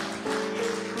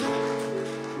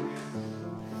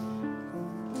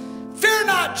 Fear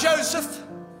not, Joseph.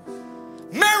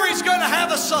 Mary's going to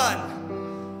have a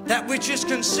son. That which is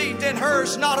conceived in her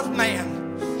is not of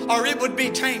man, or it would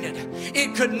be tainted.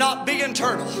 It could not be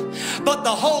internal. But the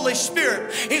Holy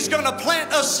Spirit is going to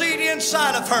plant a seed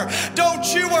inside of her.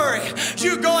 Don't you worry.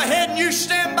 You go ahead and you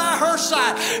stand by her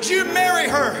side. You marry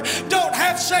her. Don't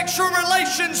have sexual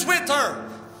relations with her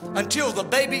until the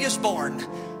baby is born.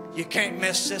 You can't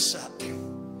mess this up.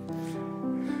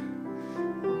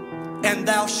 And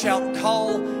thou shalt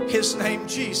call his name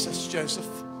Jesus, Joseph,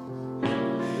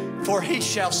 for he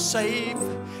shall save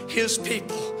his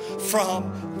people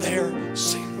from their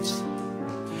sins.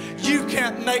 You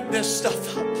can't make this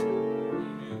stuff up.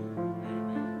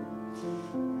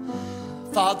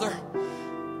 Father,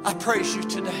 I praise you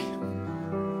today.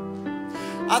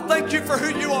 I thank you for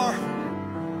who you are.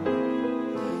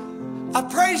 I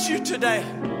praise you today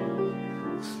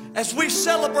as we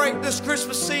celebrate this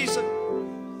Christmas season.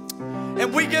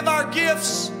 And we give our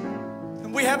gifts,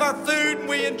 and we have our food, and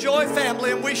we enjoy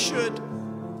family, and we should.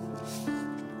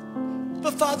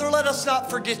 But Father, let us not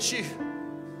forget you.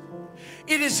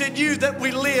 It is in you that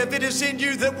we live. It is in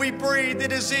you that we breathe.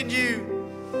 It is in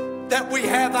you that we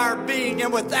have our being.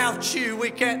 And without you,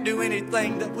 we can't do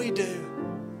anything that we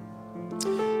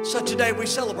do. So today we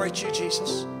celebrate you,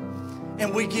 Jesus.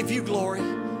 And we give you glory,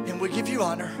 and we give you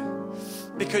honor.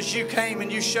 Because you came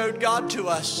and you showed God to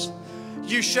us.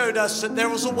 You showed us that there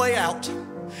was a way out.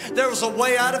 There was a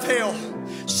way out of hell.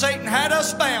 Satan had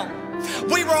us bound.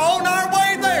 We were on our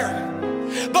way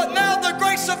there. But now the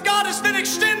grace of God has been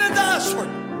extended to usward.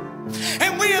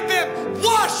 And we have been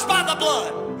washed by the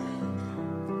blood.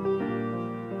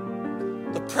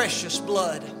 The precious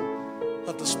blood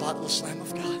of the spotless Lamb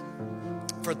of God.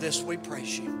 For this we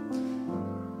praise you.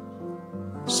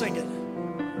 Sing it.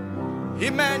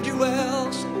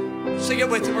 Emmanuel. Sing it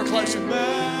with him. We're closing.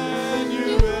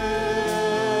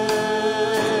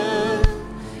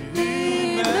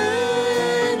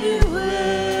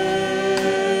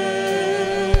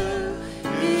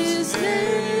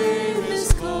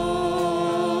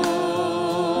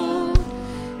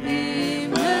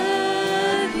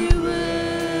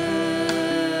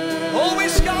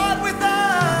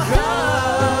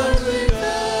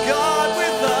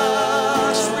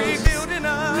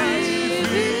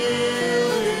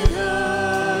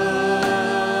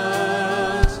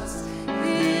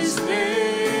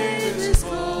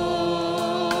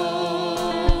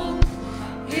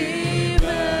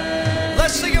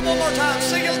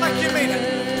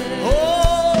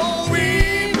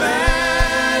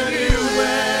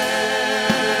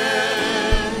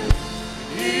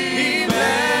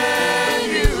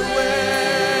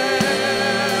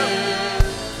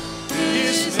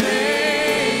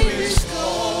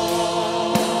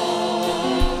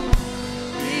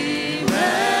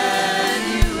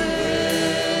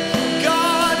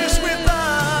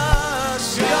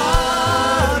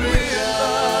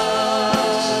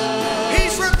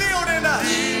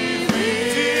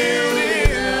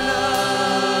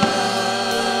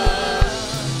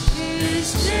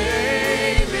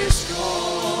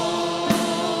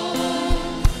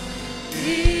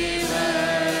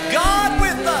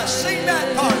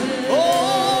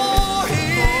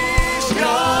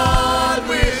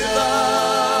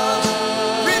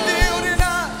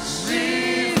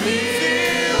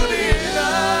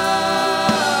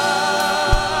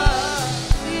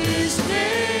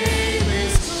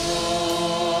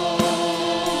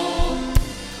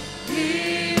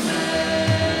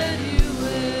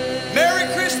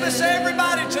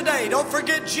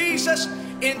 Jesus,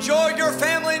 enjoy your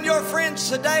family and your friends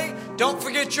today. Don't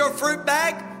forget your fruit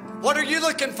bag. What are you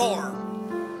looking for?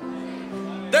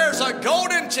 There's a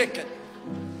golden ticket.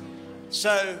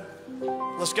 So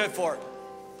let's go for it.